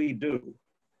can we do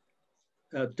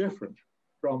different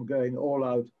from going all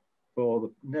out for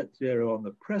the net zero on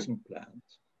the present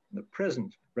plans, the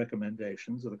present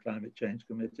recommendations of the Climate Change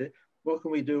Committee? What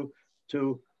can we do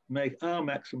to make our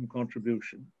maximum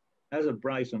contribution as a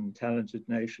bright and talented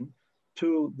nation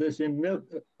to this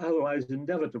otherwise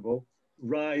inevitable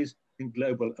rise in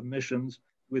global emissions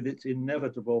with its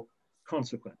inevitable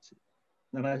consequences?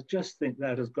 And I just think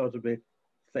that has got to be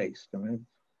faced. I mean,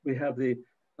 we have the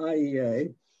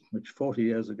IEA, which 40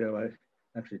 years ago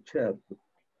I actually chaired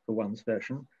for one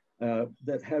session,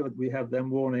 we have them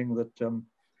warning that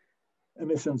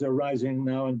Emissions are rising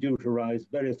now and due to rise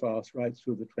very fast right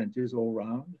through the 20s all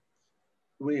round.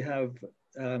 We have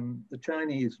the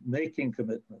Chinese making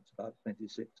commitments about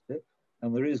 2060,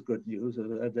 and there is good news,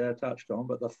 as Blair touched on,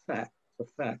 but the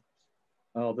facts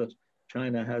are that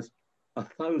China has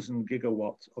 1,000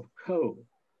 gigawatts of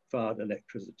coal-fired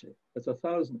electricity. It's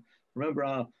 1,000. Remember,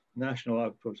 our national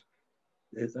output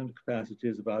and capacity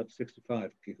is about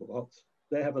 65 gigawatts.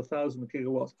 They have 1,000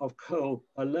 gigawatts of coal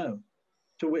alone,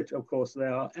 to which, of course, they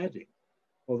are adding,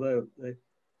 although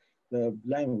the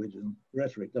language and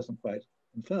rhetoric doesn't quite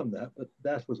confirm that, but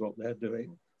that was what they're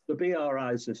doing. The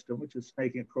BRI system, which is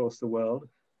snaking across the world,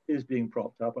 is being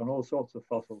propped up on all sorts of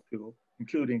fossil fuel,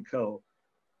 including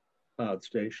coal-fired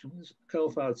stations.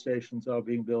 Coal-fired stations are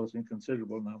being built in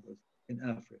considerable numbers in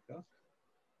Africa.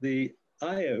 The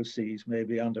IOCs may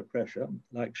be under pressure,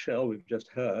 like Shell, we've just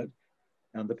heard,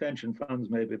 and the pension funds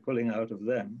may be pulling out of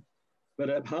them.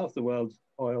 But half the world's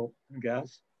oil and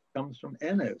gas comes from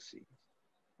NOCs.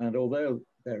 And although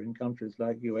they're in countries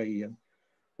like UAE and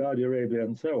Saudi Arabia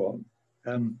and so on,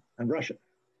 and Russia,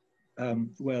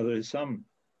 where there is some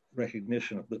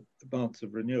recognition of the advance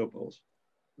of renewables,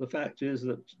 the fact is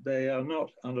that they are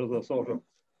not under the sort of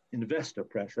investor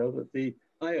pressure that the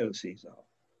IOCs are.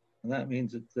 And that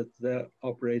means that they're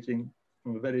operating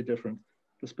from a very different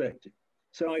perspective.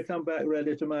 So I come back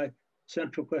really to my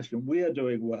central question. We are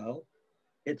doing well.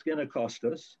 It's going to cost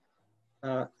us.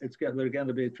 They're going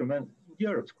to be tremendous.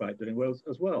 Europe's quite doing well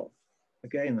as well.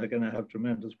 Again, they're going to have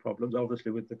tremendous problems,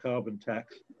 obviously, with the carbon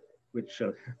tax, which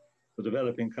the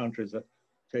developing countries are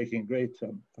taking great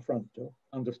affront to,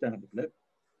 understandably.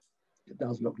 It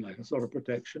does look like a sort of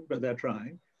protection, but they're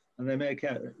trying. And they may,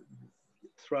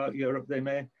 throughout Europe, they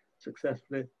may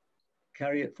successfully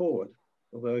carry it forward.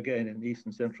 Although, again, in East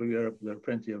and Central Europe, there are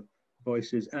plenty of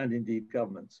voices and indeed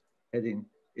governments heading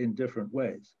in different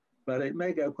ways. But it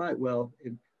may go quite well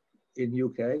in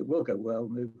UK, it will go well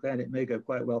in the UK, and it may go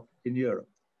quite well in Europe.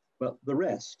 But the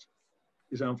rest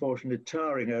is unfortunately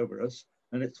towering over us,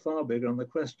 and it's far bigger. And the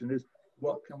question is,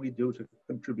 what can we do to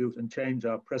contribute and change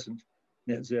our present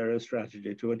net zero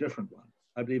strategy to a different one?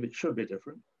 I believe it should be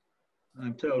different.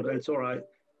 I'm told it's all right.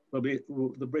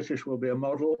 The British will be a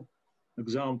model,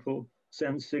 example,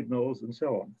 send signals, and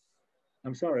so on.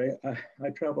 I'm sorry, I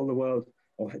travel the world,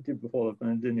 or I did before the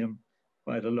pandemic,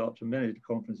 quite a lot to many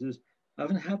conferences. I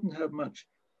haven't had much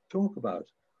talk about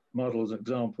models,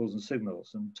 examples, and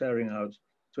signals, and tearing out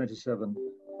 27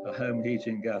 home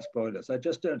heating gas boilers. I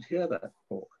just don't hear that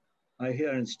talk. I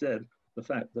hear instead the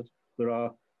fact that there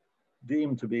are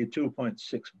deemed to be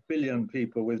 2.6 billion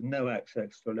people with no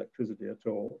access to electricity at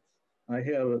all. I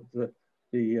hear that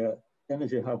the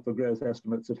Energy Hub for Growth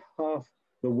estimates that half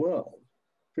the world,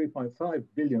 3.5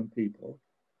 billion people,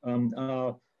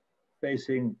 are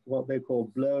facing what they call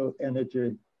below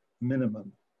energy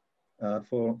minimum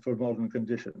for modern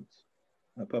conditions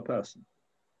per person.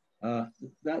 That's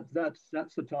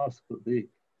the task that the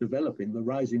developing, the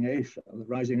rising Asia, the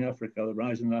rising Africa, the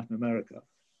rising Latin America,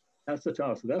 that's the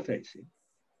task they're facing,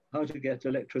 how to get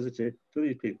electricity to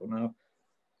these people. Now,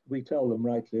 we tell them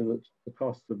rightly that the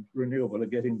costs of renewable are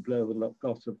getting below the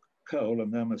cost of coal,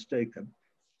 and they're mistaken.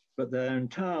 But their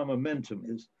entire momentum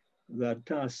is, their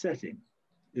entire setting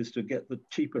is to get the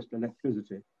cheapest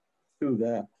electricity to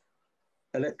their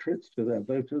electorates, to their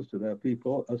voters, to their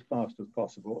people as fast as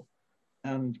possible.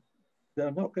 And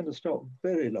they're not going to stop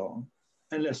very long,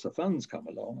 unless the funds come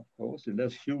along, of course,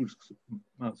 unless huge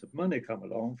amounts of money come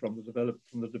along from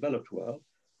the developed world.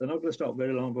 They're not going to stop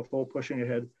very long before pushing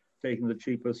ahead, taking the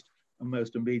cheapest and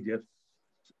most immediate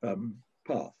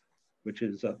path, which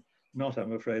is not,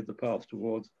 I'm afraid, the path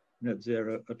towards net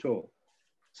zero at all.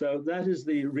 So that is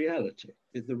the reality.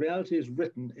 The reality is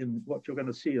written in what you're going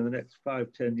to see in the next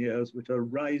 5-10 years, which are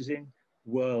rising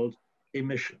world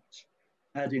emissions,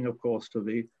 adding, of course, to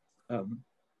the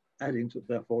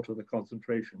therefore to the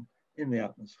concentration in the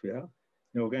atmosphere.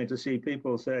 You're going to see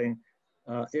people saying,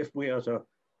 if we are to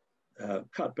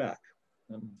cut back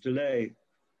and delay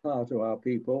power to our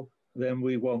people, then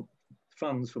we want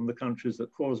funds from the countries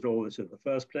that caused all this in the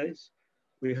first place.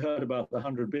 We heard about the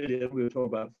 100 billion we were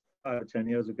talking about 5 or 10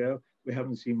 years ago. We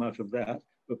haven't seen much of that,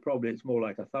 but probably it's more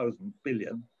like 1,000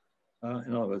 billion,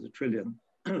 in other words, 1 trillion,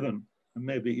 and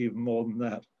maybe even more than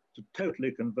that, to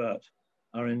totally convert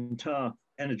our entire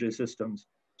energy systems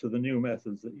to the new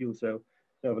methods that you so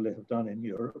cleverly have done in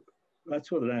Europe.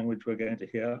 That's what the language we're going to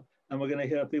hear. And we're going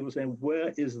to hear people saying,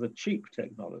 where is the cheap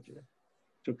technology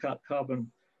to cut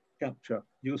carbon capture,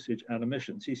 usage, and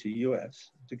emissions,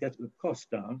 CCUS, to get the cost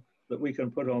down that we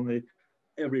can put on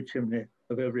every chimney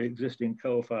of every existing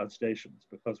coal-fired stations,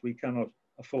 because we cannot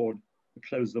afford to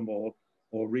close them all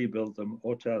or rebuild them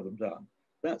or tear them down.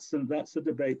 That's the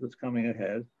debate that's coming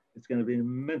ahead. It's going to be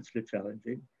immensely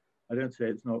challenging. I don't say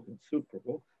it's not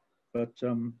insuperable, but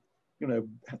you know,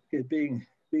 being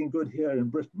good here in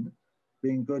Britain,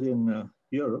 being good in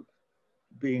Europe,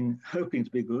 hoping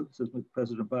to be good, as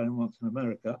President Biden wants in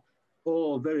America,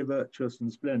 all very virtuous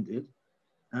and splendid,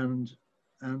 and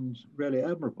really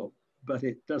admirable. But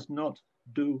it does not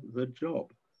do the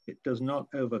job. It does not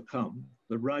overcome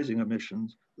the rising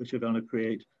emissions, which are going to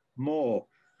create more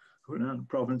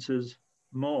provinces,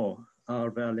 more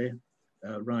Our Valley,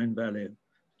 Rhine Valley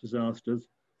disasters,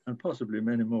 and possibly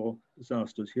many more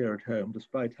disasters here at home,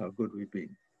 despite how good we've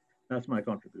been. That's my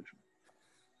contribution.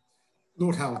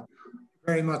 Lord Howard,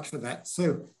 very much for that.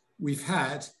 So we've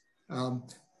had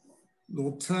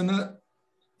Lord Turner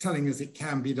telling us it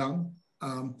can be done,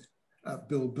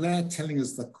 Bill Blair telling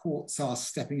us the courts are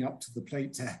stepping up to the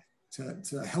plate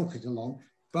to help it along,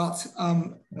 but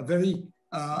a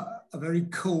very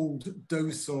cold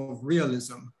dose of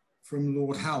realism from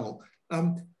Lord Howell.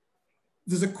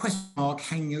 There's a question mark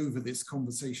hanging over this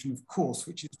conversation, of course,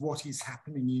 which is what is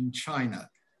happening in China.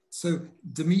 So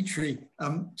Dimitri,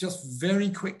 just very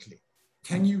quickly,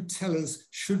 can you tell us,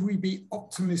 should we be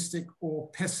optimistic or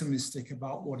pessimistic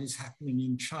about what is happening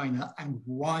in China, and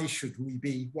why should we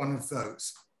be one of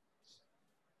those?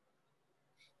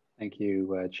 Thank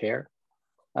you, Chair.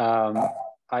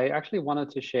 I actually wanted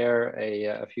to share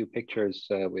a few pictures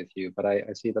with you, but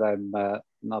I see that I'm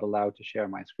not allowed to share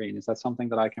my screen. Is that something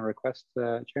that I can request,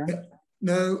 Chair?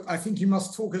 No, I think you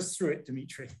must talk us through it,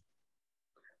 Dimitri.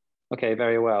 Okay,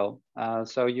 very well.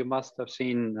 So you must have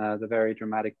seen the very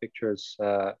dramatic pictures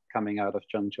coming out of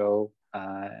Zhengzhou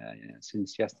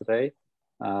since yesterday.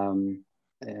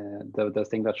 The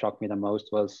thing that shocked me the most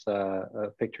was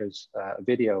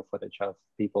video footage of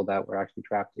people that were actually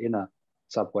trapped in a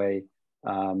subway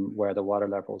where the water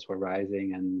levels were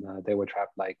rising, and they were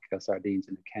trapped like sardines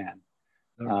in a can.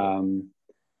 Okay.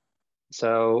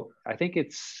 So I think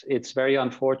it's very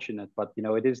unfortunate, but you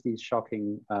know, it is these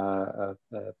shocking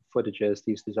footages,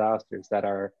 these disasters that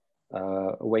are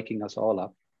waking us all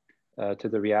up to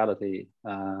the reality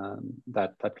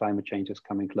that climate change is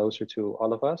coming closer to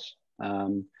all of us,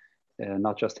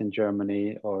 not just in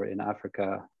Germany or in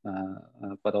Africa,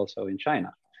 but also in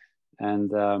China.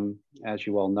 And as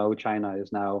you all know, China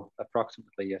is now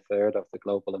approximately a third of the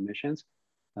global emissions.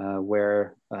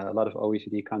 Where a lot of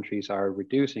OECD countries are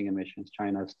reducing emissions,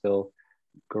 China is still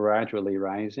gradually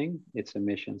rising its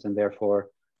emissions, and therefore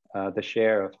the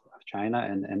share of China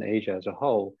and Asia as a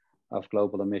whole of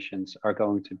global emissions are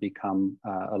going to become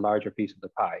a larger piece of the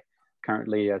pie.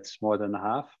 Currently, it's more than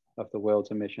half of the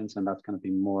world's emissions, and that's going to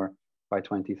be more by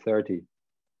 2030.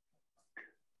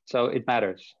 So it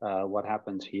matters what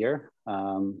happens here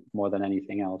more than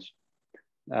anything else.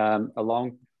 A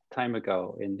long time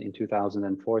ago, in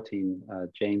 2014,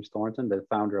 James Thornton, the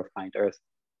founder of ClientEarth,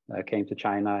 came to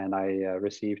China, and I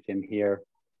received him here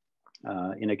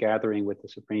in a gathering with the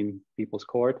Supreme People's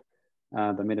Court,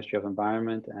 the Ministry of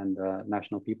Environment, and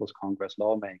National People's Congress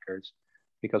lawmakers,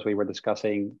 because we were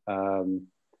discussing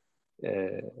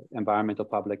environmental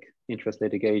public interest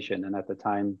litigation. And at the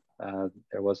time,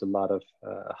 there was a lot of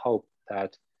hope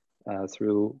that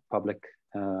through public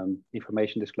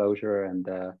information disclosure and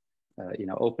you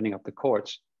know, opening up the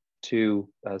courts to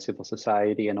civil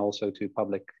society and also to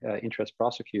public interest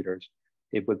prosecutors,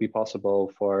 it would be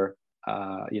possible for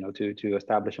you know, to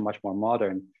establish a much more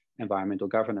modern environmental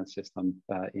governance system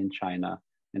in China,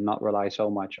 and not rely so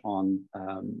much on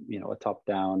you know, a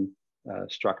top-down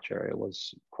structure. It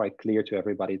was quite clear to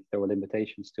everybody that there were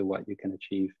limitations to what you can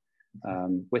achieve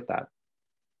with that.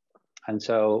 And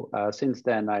so since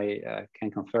then, I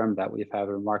can confirm that we've had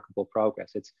remarkable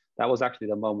progress. That was actually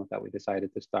the moment that we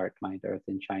decided to start ClientEarth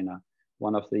in China.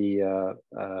 One of the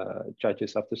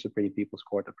judges of the Supreme People's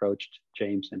Court approached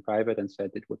James in private and said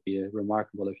it would be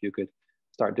remarkable if you could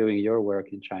start doing your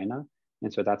work in China.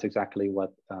 And so that's exactly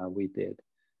what we did.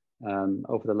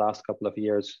 Over the last couple of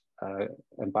years,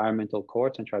 environmental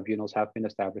courts and tribunals have been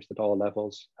established at all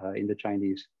levels in the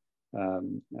Chinese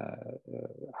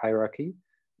hierarchy.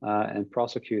 And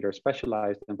prosecutors,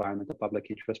 specialized environmental public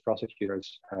interest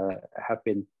prosecutors, have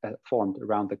been formed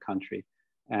around the country.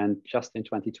 And just in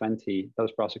 2020,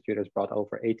 those prosecutors brought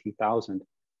over 80,000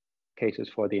 cases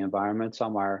for the environment.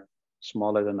 Some are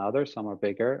smaller than others, some are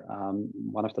bigger.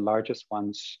 One of the largest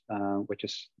ones, which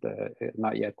is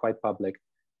not yet quite public,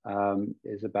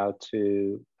 is about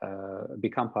to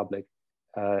become public,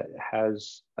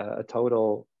 has a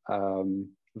total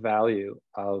value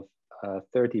of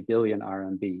 30 billion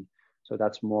RMB. So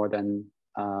that's more than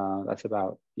that's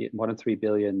about more than 3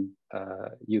 billion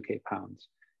UK pounds.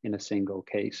 in a single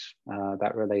case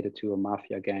that related to a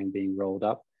mafia gang being rolled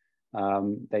up.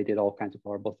 They did all kinds of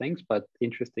horrible things, but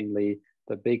interestingly,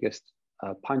 the biggest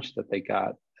punch that they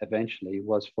got eventually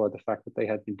was for the fact that they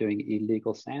had been doing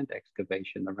illegal sand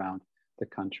excavation around the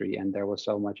country, and there was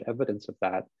so much evidence of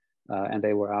that, and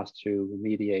they were asked to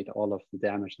remediate all of the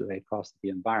damage that they caused to the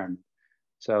environment.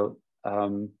 So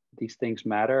these things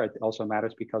matter. It also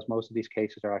matters because most of these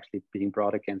cases are actually being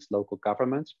brought against local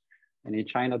governments. And in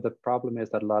China, the problem is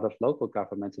that a lot of local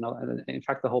governments, and in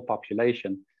fact, the whole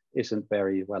population isn't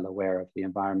very well aware of the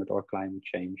environment or climate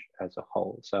change as a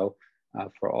whole. So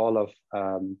for all of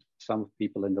some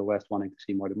people in the West wanting to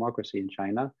see more democracy in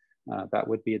China, that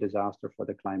would be a disaster for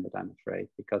the climate, I'm afraid,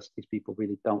 because these people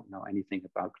really don't know anything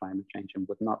about climate change and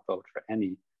would not vote for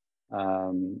any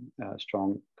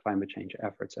strong climate change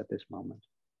efforts at this moment.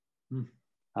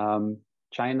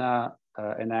 China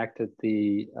enacted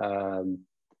the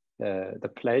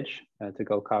pledge to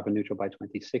go carbon neutral by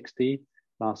 2060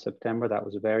 last September. That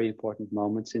was a very important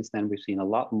moment. Since then, we've seen a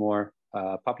lot more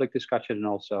public discussion, and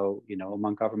also,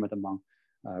 among government, among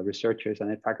researchers,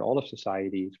 and in fact, all of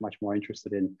society is much more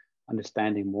interested in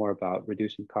understanding more about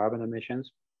reducing carbon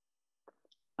emissions.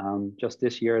 Just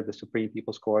this year, the Supreme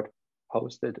People's Court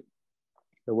hosted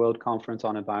the World Conference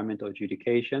on Environmental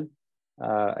Adjudication.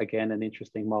 Again, an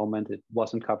interesting moment. It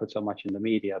wasn't covered so much in the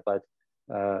media, but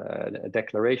a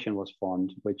declaration was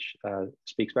formed, which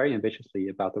speaks very ambitiously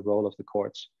about the role of the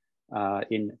courts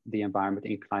in the environment,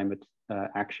 in climate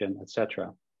action,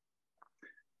 etc.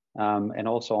 And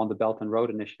also on the Belt and Road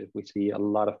Initiative, we see a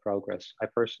lot of progress. I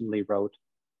personally wrote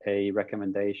a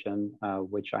recommendation,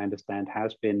 which I understand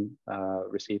has been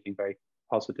receiving very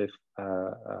positive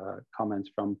comments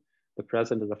from the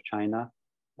president of China,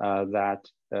 that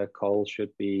coal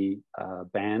should be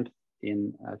banned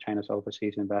in China's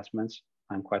overseas investments.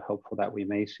 I'm quite hopeful that we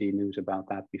may see news about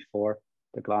that before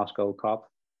the Glasgow COP.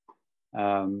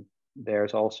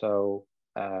 There's also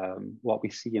what we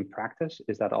see in practice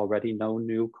is that already no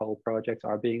new coal projects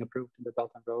are being approved in the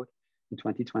Belt and Road. In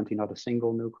 2020, not a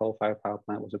single new coal-fired power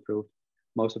plant was approved.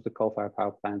 Most of the coal-fired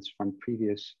power plants from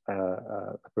previous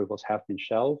approvals have been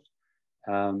shelved.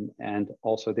 And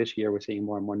also this year, we're seeing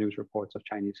more and more news reports of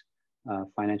Chinese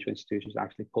financial institutions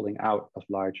actually pulling out of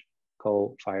large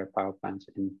coal-fired power plants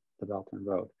in the Belt and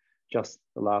Road. Just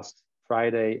last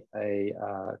Friday, a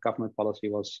government policy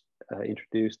was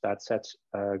introduced that sets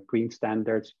green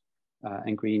standards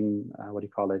and green, an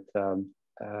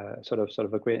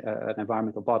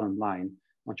environmental bottom line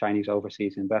on Chinese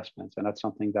overseas investments. And that's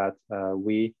something that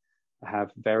we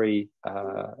have very,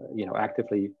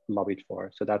 actively lobbied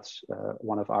for. So that's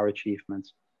one of our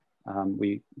achievements.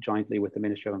 We jointly with the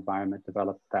Ministry of Environment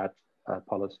developed that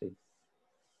policy.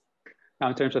 Now,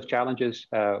 in terms of challenges,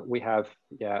 we have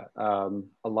a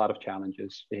lot of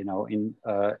challenges.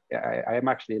 I am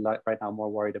actually right now more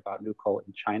worried about new coal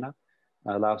in China.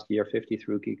 Last year,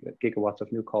 53 gigawatts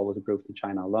of new coal was approved in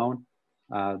China alone.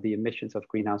 The emissions of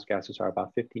greenhouse gases are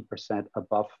about 15%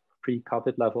 above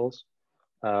pre-COVID levels.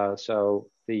 So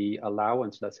the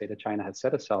allowance, let's say, that China had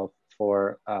set itself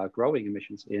for growing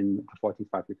emissions in the 14th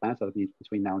five-year plan, so that means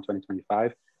between now and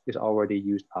 2025, is already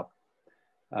used up.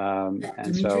 And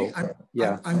Dimitri, so,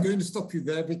 I'm going to stop you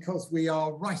there because we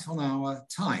are right on our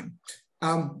time.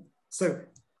 So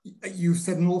you've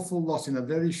said an awful lot in a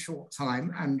very short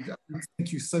time, and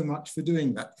thank you so much for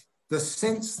doing that. The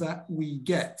sense that we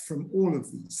get from all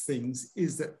of these things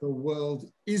is that the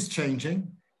world is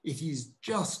changing. It is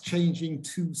just changing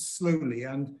too slowly.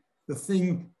 And the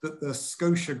thing that the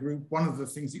Scotia Group, one of the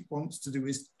things it wants to do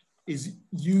is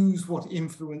use what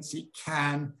influence it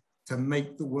can to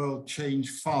make the world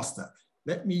change faster.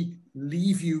 Let me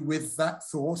leave you with that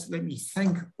thought. Let me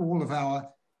thank all of our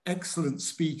excellent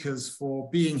speakers for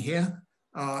being here.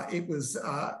 It was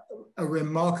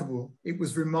remarkable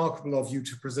of you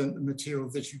to present the material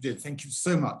that you did. Thank you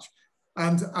so much.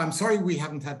 And I'm sorry we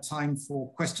haven't had time for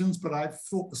questions, but I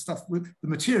thought the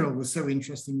material was so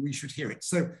interesting, we should hear it.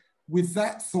 So with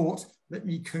that thought, let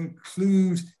me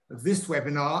conclude this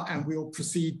webinar and we'll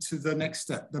proceed to the next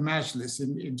step, the Majlis,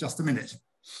 in just a minute.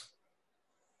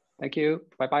 Thank you.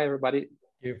 Bye-bye, everybody.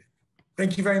 Thank you.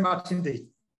 Thank you very much indeed.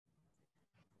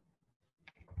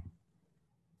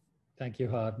 Thank you,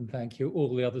 Hard, and thank you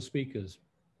all the other speakers.